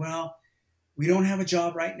said, well, we don't have a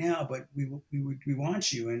job right now, but we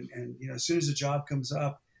want you, and as soon as the job comes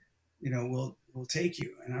up, we'll take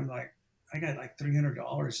you. And I'm like, I got like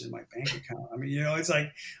 $300 in my bank account. I mean, it's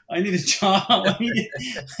like, I need a job.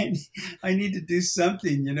 I need to do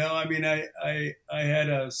something. I mean, I had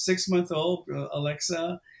a 6-month-old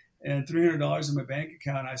Alexa and $300 in my bank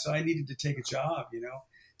account. So I needed to take a job.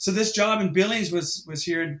 So this job in Billings was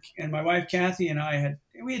here, and my wife Kathy and I had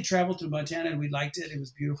traveled to Montana, and we liked it. It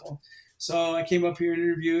was beautiful. So I came up here and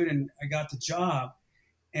interviewed, and I got the job.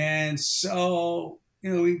 And so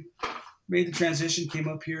we made the transition, came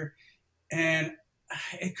up here, and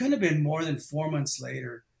it couldn't have been more than 4 months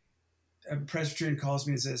later. A Presbyterian calls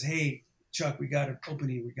me and says, "Hey, Chuck, we got an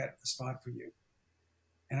opening. We got a spot for you."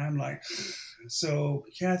 And I'm like, so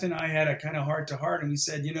Kathy and I had a kind of heart to heart, and we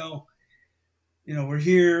said, we're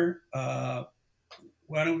here. Why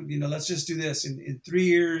don't let's just do this. In 3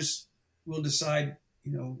 years, we'll decide.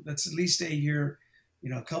 Let's at least stay here,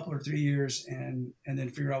 a couple or 3 years, and then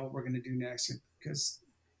figure out what we're going to do next. Because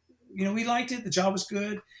we liked it. The job was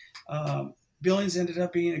good. Billings ended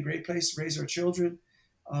up being a great place to raise our children.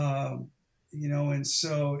 And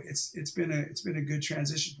so it's been a good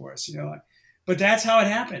transition for us. But that's how it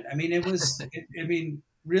happened. I mean, it was.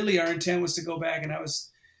 Really, our intent was to go back, and I was,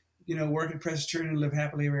 work at Presbyterian and live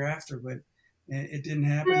happily ever after, but it didn't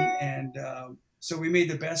happen. And so we made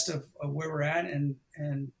the best of where we're at,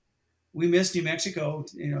 and we miss New Mexico,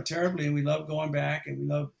 terribly, and we love going back, and we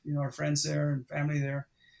love, our friends there and family there.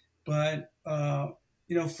 But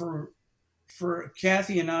for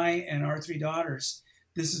Kathy and I and our 3 daughters,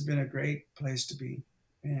 this has been a great place to be,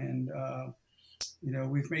 and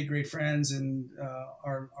we've made great friends, and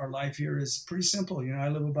our life here is pretty simple. I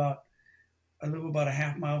live about a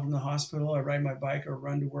half mile from the hospital. I ride my bike or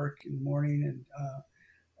run to work in the morning,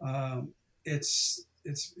 and it's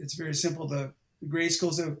very simple. The grade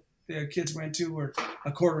schools that the kids went to were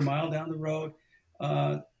a quarter mile down the road,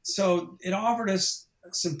 so it offered us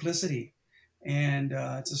simplicity. And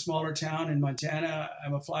it's a smaller town in Montana.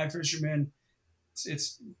 I'm a fly fisherman.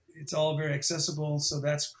 It's all very accessible, so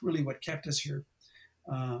that's really what kept us here.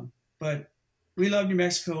 But we love New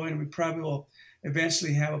Mexico, and we probably will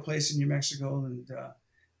eventually have a place in New Mexico,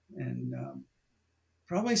 and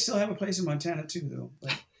probably still have a place in Montana too, though.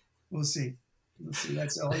 But we'll see.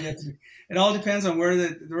 That's all you have to do. It all depends on where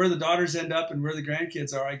the daughters end up and where the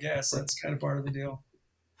grandkids are. I guess that's kind of part of the deal.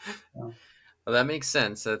 Well, that makes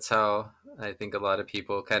sense. That's how I think a lot of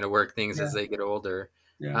people kind of work things as they get older.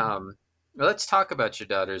 Yeah. Well, let's talk about your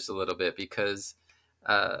daughters a little bit, because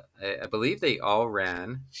I believe they all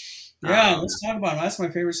ran. Yeah, let's talk about them. That's my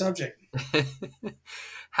favorite subject.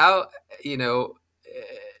 How,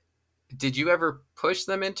 did you ever push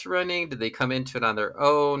them into running? Did they come into it on their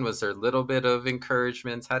own? Was there a little bit of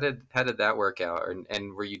encouragement? How did that work out?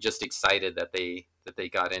 And were you just excited that they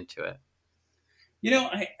got into it? You know,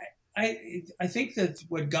 I think that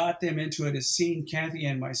what got them into it is seeing Kathy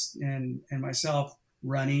and myself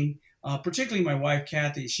running, particularly my wife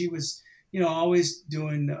Kathy. She was, always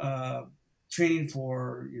doing training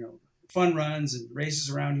for fun runs and races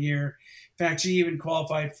around here. In fact, she even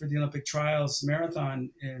qualified for the Olympic trials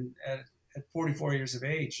marathon at 44 years of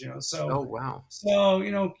age. Oh, wow. So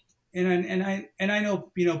and I know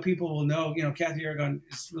people will know Kathy Aragon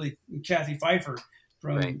is really Kathy Pfeiffer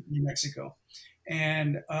Right. from New Mexico,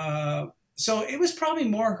 and so it was probably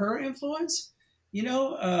more her influence.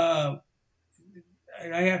 I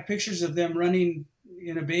have pictures of them running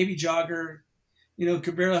in a baby jogger,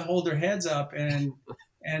 could barely hold their heads up, and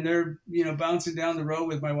they're bouncing down the road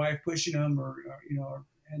with my wife pushing them,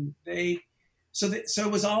 and so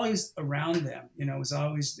it was always around them. It was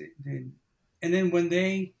always and then when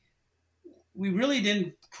we really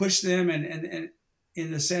didn't push them, and in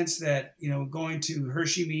the sense that going to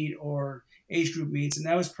Hershey meet or age group meets, and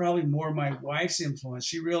that was probably more my wife's influence.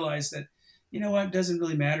 She realized that what, it doesn't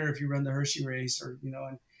really matter if you run the Hershey race, or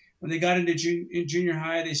and when they got into junior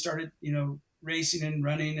high, they started racing and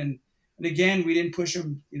running, and again, we didn't push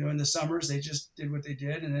them in the summers. They just did what they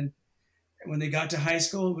did, and then when they got to high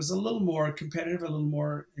school, it was a little more competitive, a little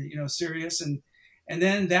more serious, and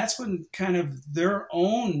then that's when kind of their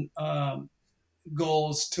own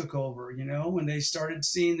goals took over. When they started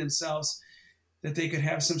seeing themselves that they could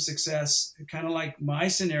have some success, kind of like my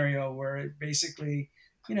scenario, where it basically,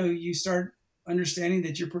 you start understanding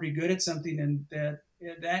that you're pretty good at something, and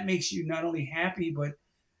that makes you not only happy, but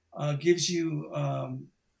gives you an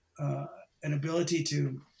ability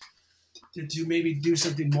to maybe do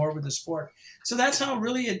something more with the sport. So that's how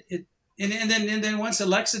really it and then once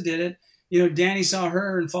Alexa did it, Danny saw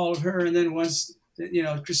her and followed her, and then once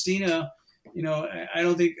Christina. I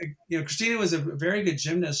don't think Christina was a very good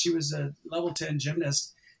gymnast. She was a level 10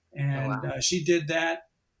 gymnast, Oh, and wow. she did that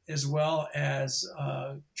as well as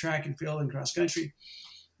track and field and cross country.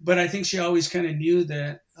 But I think she always kind of knew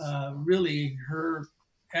that really her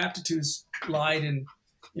aptitudes lied in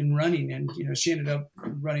running, and she ended up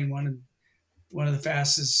running one of the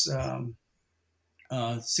fastest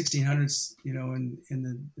 1600s in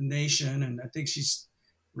the nation, and I think she's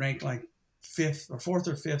ranked like fourth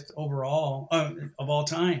or fifth overall of all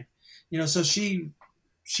time. So she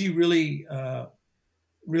really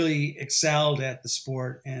excelled at the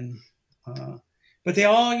sport, and but they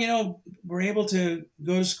all were able to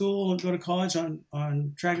go to school and go to college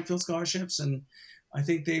on track and field scholarships, and I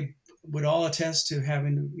think they would all attest to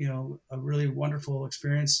having a really wonderful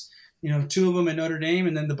experience. Two of them at Notre Dame,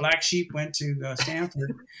 and then the black sheep went to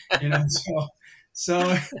Stanford.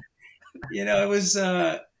 So it was.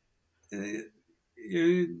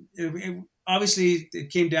 Obviously it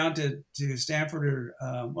came down to Stanford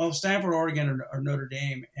or Stanford, Oregon, or Notre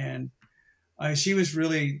Dame, and she was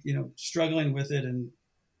really struggling with it, and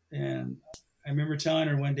I remember telling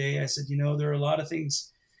her one day, I said, there are a lot of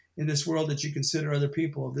things in this world that you consider other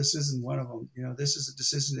people. This isn't one of them. This is a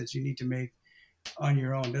decision that you need to make on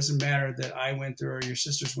your own. It doesn't matter that I went there or your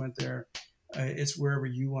sisters went there. It's wherever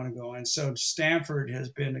you want to go. And so Stanford has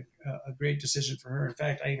been a great decision for her. In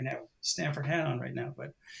fact, I even have a Stanford hat on right now,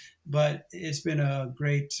 but it's been a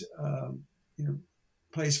great,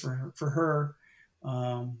 place for her.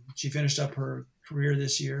 She finished up her career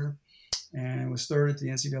this year and was third at the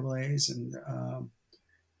NCAA's.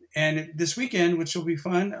 And this weekend, which will be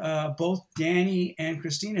fun, both Danny and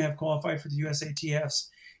Christina have qualified for the USATFs,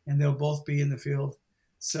 and they'll both be in the field.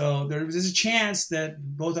 So there's a chance that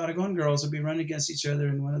both Aragon girls will be running against each other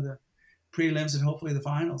in one of the prelims and hopefully the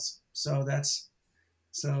finals. So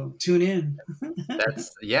tune in.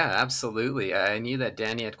 Yeah, absolutely. I knew that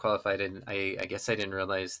Danny had qualified, and I guess I didn't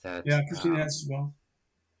realize that. Yeah, Christina has as well.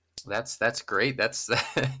 That's great. That's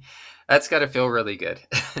got to feel really good.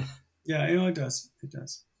 Yeah, it does. It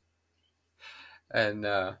does. And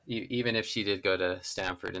even if she did go to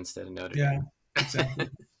Stanford instead of Notre Yeah, Dame. exactly.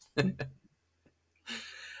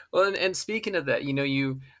 Well, and speaking of that,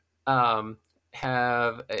 you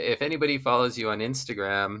have, if anybody follows you on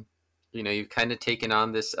Instagram, you've kind of taken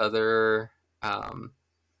on this other, I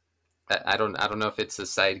don't know if it's a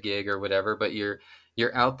side gig or whatever, but you're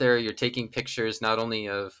out there, you're taking pictures not only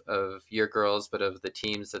of your girls, but of the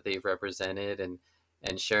teams that they've represented,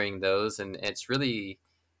 and sharing those. And it's really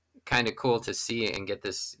kind of cool to see and get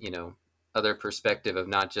this, other perspective of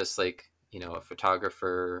not just like, a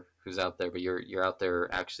photographer who's out there, but you're out there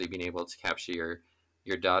actually being able to capture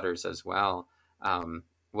your daughters as well.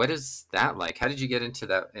 What is that like? How did you get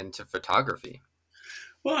into photography?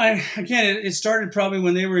 Well, again, it started probably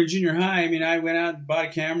when they were in junior high. I mean, I went out and bought a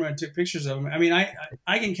camera and took pictures of them. I mean,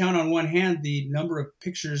 I can count on one hand the number of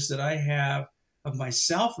pictures that I have of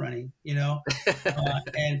myself running, but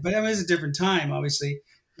it was a different time, obviously.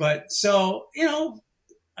 But so,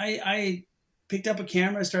 I picked up a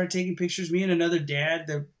camera, started taking pictures. Me and another dad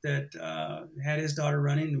that had his daughter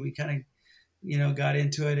running, and we kind of, got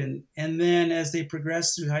into it. And then as they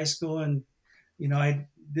progressed through high school, and I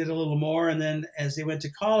did a little more, and then as they went to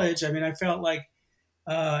college, I mean, I felt like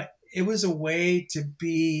it was a way to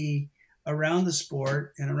be around the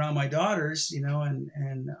sport and around my daughters,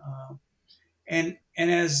 and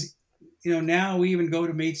as now we even go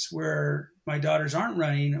to meets where my daughters aren't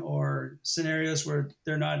running or scenarios where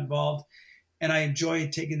they're not involved, and I enjoy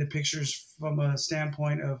taking the pictures from a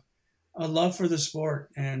standpoint of a love for the sport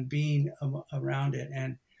and being around it,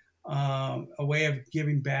 and a way of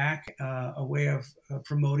giving back, a way of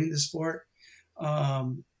promoting the sport.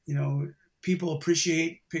 People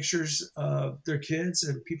appreciate pictures of their kids,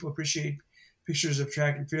 and people appreciate pictures of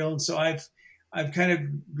track and field. So I've kind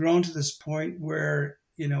of grown to this point where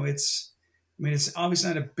it's obviously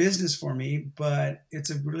not a business for me, but it's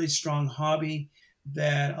a really strong hobby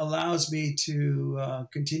that allows me to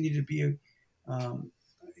continue to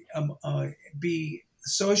be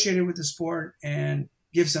associated with the sport and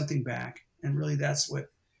give something back. And really, that's what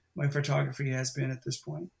my photography has been at this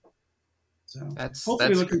point. So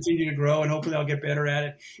hopefully it'll continue to grow, and hopefully I'll get better at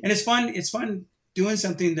it. And it's fun. It's fun doing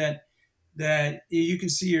something that you can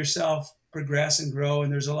see yourself progress and grow.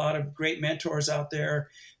 And there's a lot of great mentors out there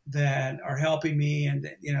that are helping me, and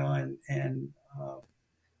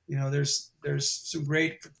there's some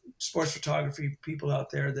great sports photography people out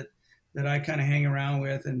there that I kind of hang around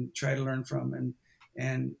with and try to learn from,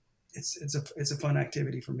 and it's a fun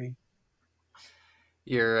activity for me.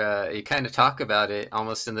 You kind of talk about it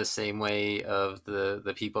almost in the same way of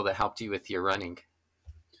the people that helped you with your running.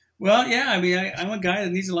 Well, yeah, I mean, I'm a guy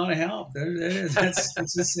that needs a lot of help. Let's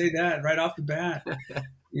just say that right off the bat.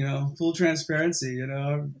 Full transparency.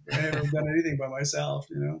 I haven't done anything by myself.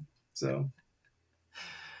 So.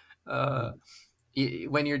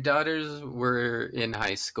 When your daughters were in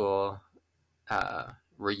high school,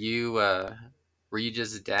 were you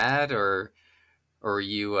just dad, or were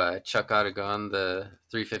you Chuck Aragon, the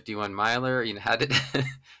 351 miler? How did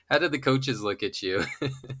the coaches look at you?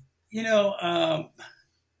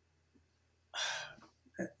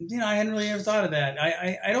 I hadn't really ever thought of that.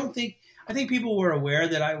 I think people were aware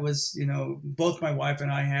that I was, both my wife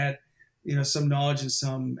and I had, some knowledge and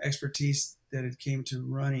some expertise that it came to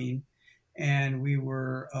running. And we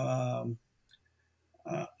were, I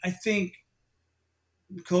think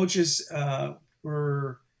coaches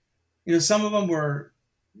were, some of them were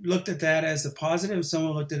looked at that as a positive. Some of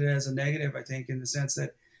them looked at it as a negative, I think, in the sense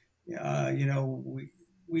that,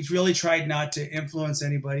 we really tried not to influence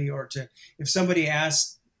anybody, or if somebody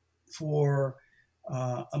asked for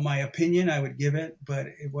my opinion, I would give it, but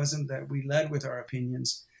it wasn't that we led with our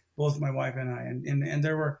opinions, both my wife and I. And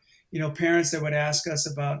there were, parents that would ask us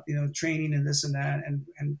about, training and this and that. And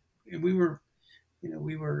we would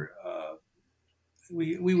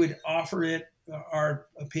offer it, our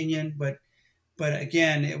opinion, but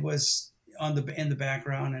again, it was in the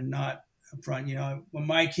background and not up front. When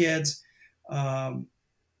my kids, they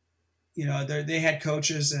had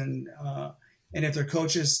coaches, and if their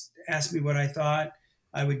coaches asked me what I thought,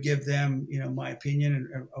 I would give them, my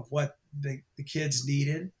opinion of what the kids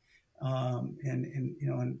needed,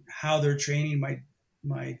 and how their training might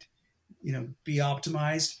be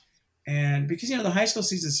optimized. And because the high school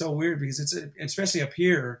season is so weird, because it's especially up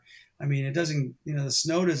here. I mean, it doesn't, the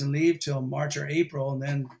snow doesn't leave till March or April, and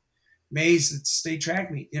then May's state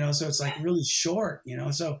track meet, so it's like really short,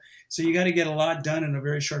 so you got to get a lot done in a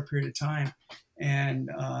very short period of time. And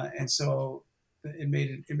so it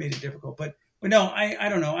made it difficult, but no, I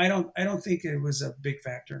don't know. I don't think it was a big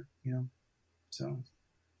factor, so.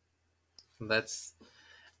 That's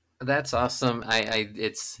awesome.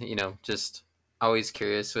 It's, just always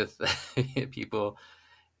curious with people,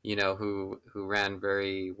 who ran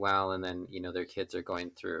very well, and then, their kids are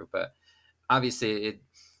going through, but obviously it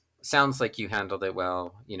sounds like you handled it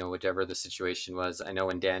well, whatever the situation was. I know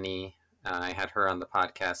when Danny, I had her on the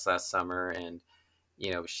podcast last summer, and,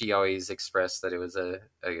 she always expressed that it was a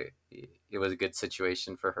good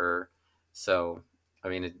situation for her. So, I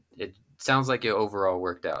mean, it sounds like it overall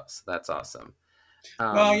worked out. So that's awesome.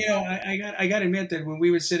 Well, I got to admit that when we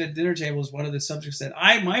would sit at dinner tables, one of the subjects that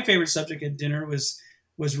my favorite subject at dinner was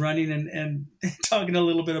running and talking a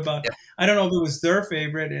little bit about, yeah. I don't know if it was their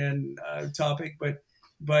favorite and topic, but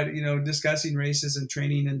discussing races and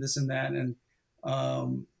training and this and that, and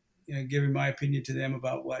giving my opinion to them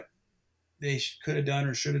about what they could have done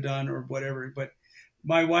or should have done or whatever. But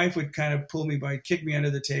my wife would kind of kick me under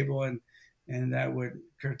the table and and that would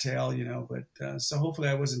curtail, But so hopefully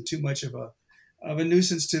I wasn't too much of a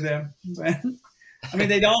nuisance to them. But I mean,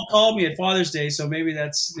 they all called me at Father's Day, so maybe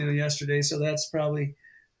that's yesterday. So that's probably,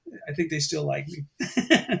 I think they still like me.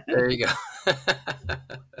 There you go.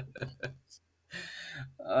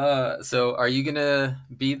 So are you gonna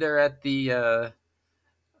be there at the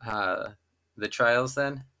trials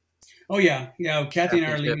then? Oh yeah. Kathy and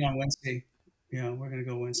I are Championship. leaving on Wednesday. Yeah, we're gonna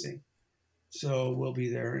go Wednesday, so we'll be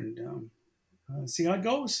there and see how it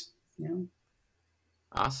goes.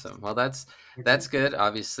 Awesome. Well, that's good.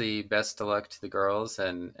 Obviously, best of luck to the girls,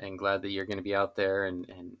 and glad that you're going to be out there,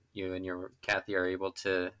 and you and your Kathy are able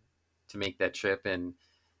to make that trip and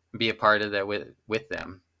be a part of that with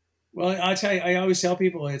them. Well, I'll tell you, I always tell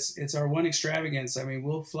people it's our one extravagance. I mean,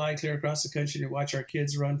 we'll fly clear across the country to watch our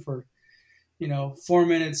kids run for 4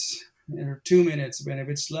 minutes or 2 minutes, but if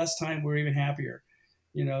it's less time, we're even happier.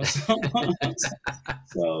 So,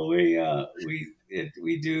 so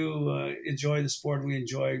we do enjoy the sport. We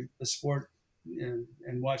enjoy the sport and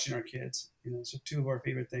watching our kids. So two of our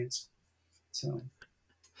favorite things. So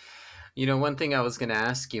One thing I was going to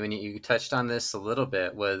ask you, and you touched on this a little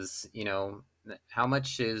bit, was how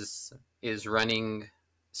much is running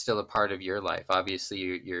still a part of your life? Obviously,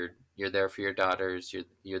 you're there for your daughters.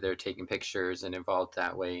 You're there taking pictures and involved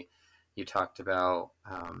that way. You talked about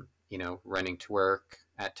running to work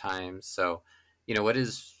at times. So, what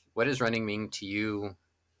does running mean to you,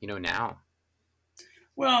 now?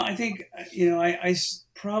 well, I think I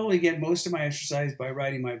probably get most of my exercise by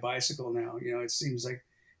riding my bicycle now. It seems like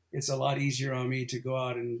it's a lot easier on me to go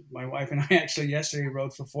out, and my wife and I actually yesterday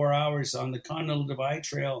rode for 4 hours on the Continental Divide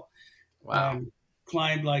Trail. Wow.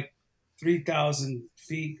 Climbed like 3,000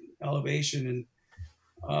 feet elevation, and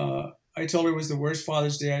I told her it was the worst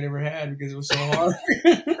Father's Day I'd ever had because it was so hard.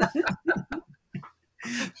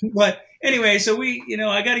 But anyway, so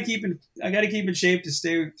I got to keep in shape to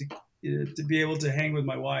stay to be able to hang with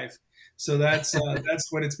my wife. So that's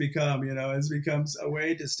what it's become. It's becomes a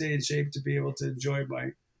way to stay in shape to be able to enjoy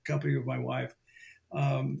my company with my wife.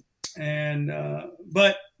 But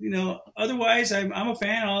otherwise, I'm a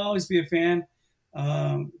fan. I'll always be a fan.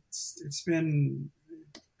 It's been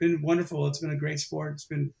wonderful. It's been a great sport. It's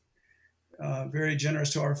been very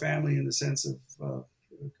generous to our family in the sense of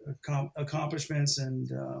accomplishments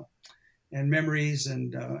and memories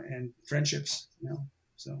and friendships.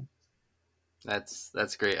 So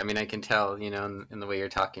That's great. I mean, I can tell, in the way you're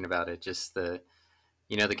talking about it, just the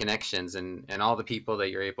connections and all the people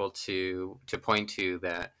that you're able to point to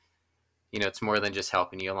that, it's more than just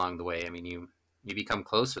helping you along the way. I mean, you become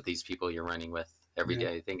close with these people you're running with every yeah,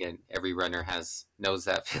 day. I think every runner knows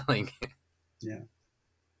that feeling. yeah,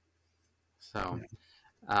 So,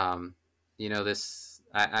 yeah. this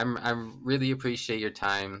I really appreciate your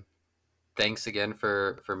time. Thanks again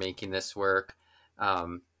for making this work. I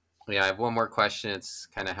have one more question. It's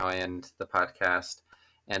kind of how I end the podcast,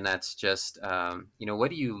 and that's just what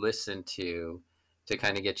do you listen to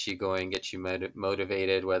kind of get you going, get you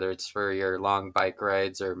motivated, whether it's for your long bike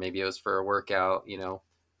rides or maybe it was for a workout,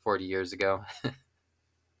 40 years ago.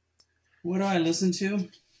 What do I listen to?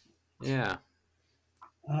 Yeah.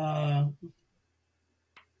 Uh,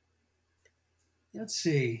 let's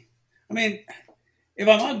see. I mean, if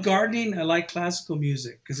I'm out gardening, I like classical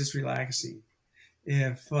music because it's relaxing.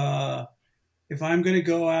 If I'm going to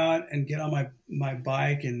go out and get on my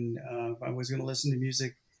bike and if I was going to listen to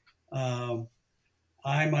music, um,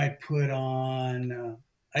 I might put on.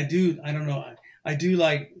 I don't know. I do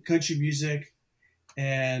like country music,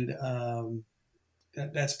 and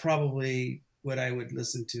that's probably what I would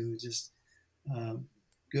listen to. Just um,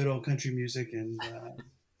 good old country music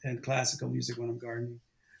and classical music when I'm gardening.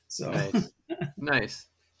 So, Nice. Nice.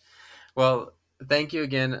 Well, thank you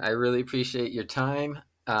again. I really appreciate your time.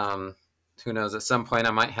 Who knows, at some point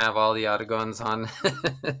I might have all the Autogons on.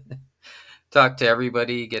 Talk to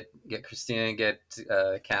everybody, get Christina, get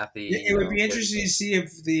Kathy. it would be interesting to see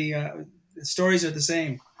if the stories are the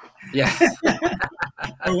same. Yeah.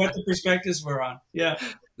 Or what the perspectives were on. Yeah,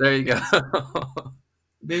 There you go.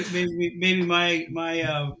 maybe my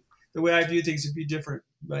the way I view things would be different,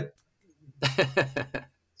 but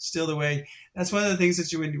still the way. That's one of the things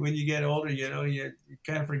that when you get older, you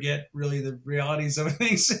kind of forget really the realities of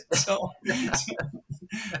things.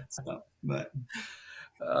 But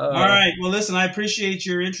all right. Well, listen, I appreciate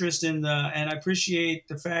your interest and I appreciate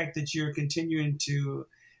the fact that you're continuing to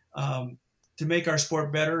make our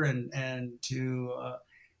sport better and to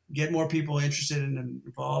get more people interested and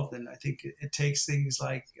involved. And I think it takes things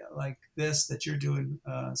like this that you're doing,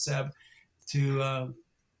 Seb, to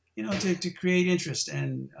to create interest.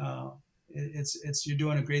 And it's you're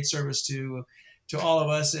doing a great service to to all of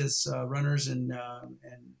us as runners and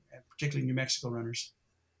particularly New Mexico runners.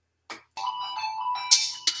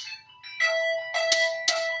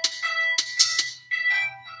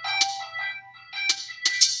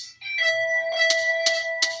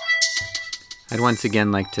 I'd once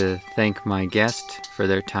again like to thank my guest for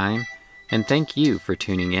their time, and thank you for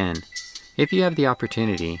tuning in. If you have the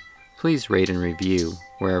opportunity, please rate and review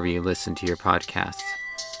wherever you listen to your podcasts,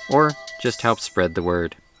 or just help spread the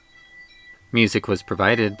word. Music was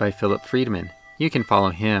provided by Philip Friedman. You can follow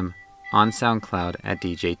him on SoundCloud at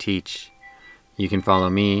DJ Teach. You can follow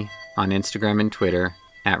me on Instagram and Twitter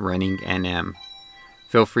at RunningNM.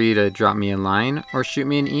 Feel free to drop me a line or shoot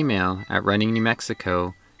me an email at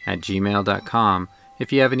runningnewmexico@gmail.com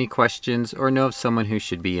if you have any questions or know of someone who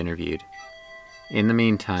should be interviewed. In the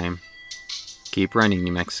meantime, keep running,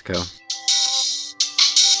 New Mexico.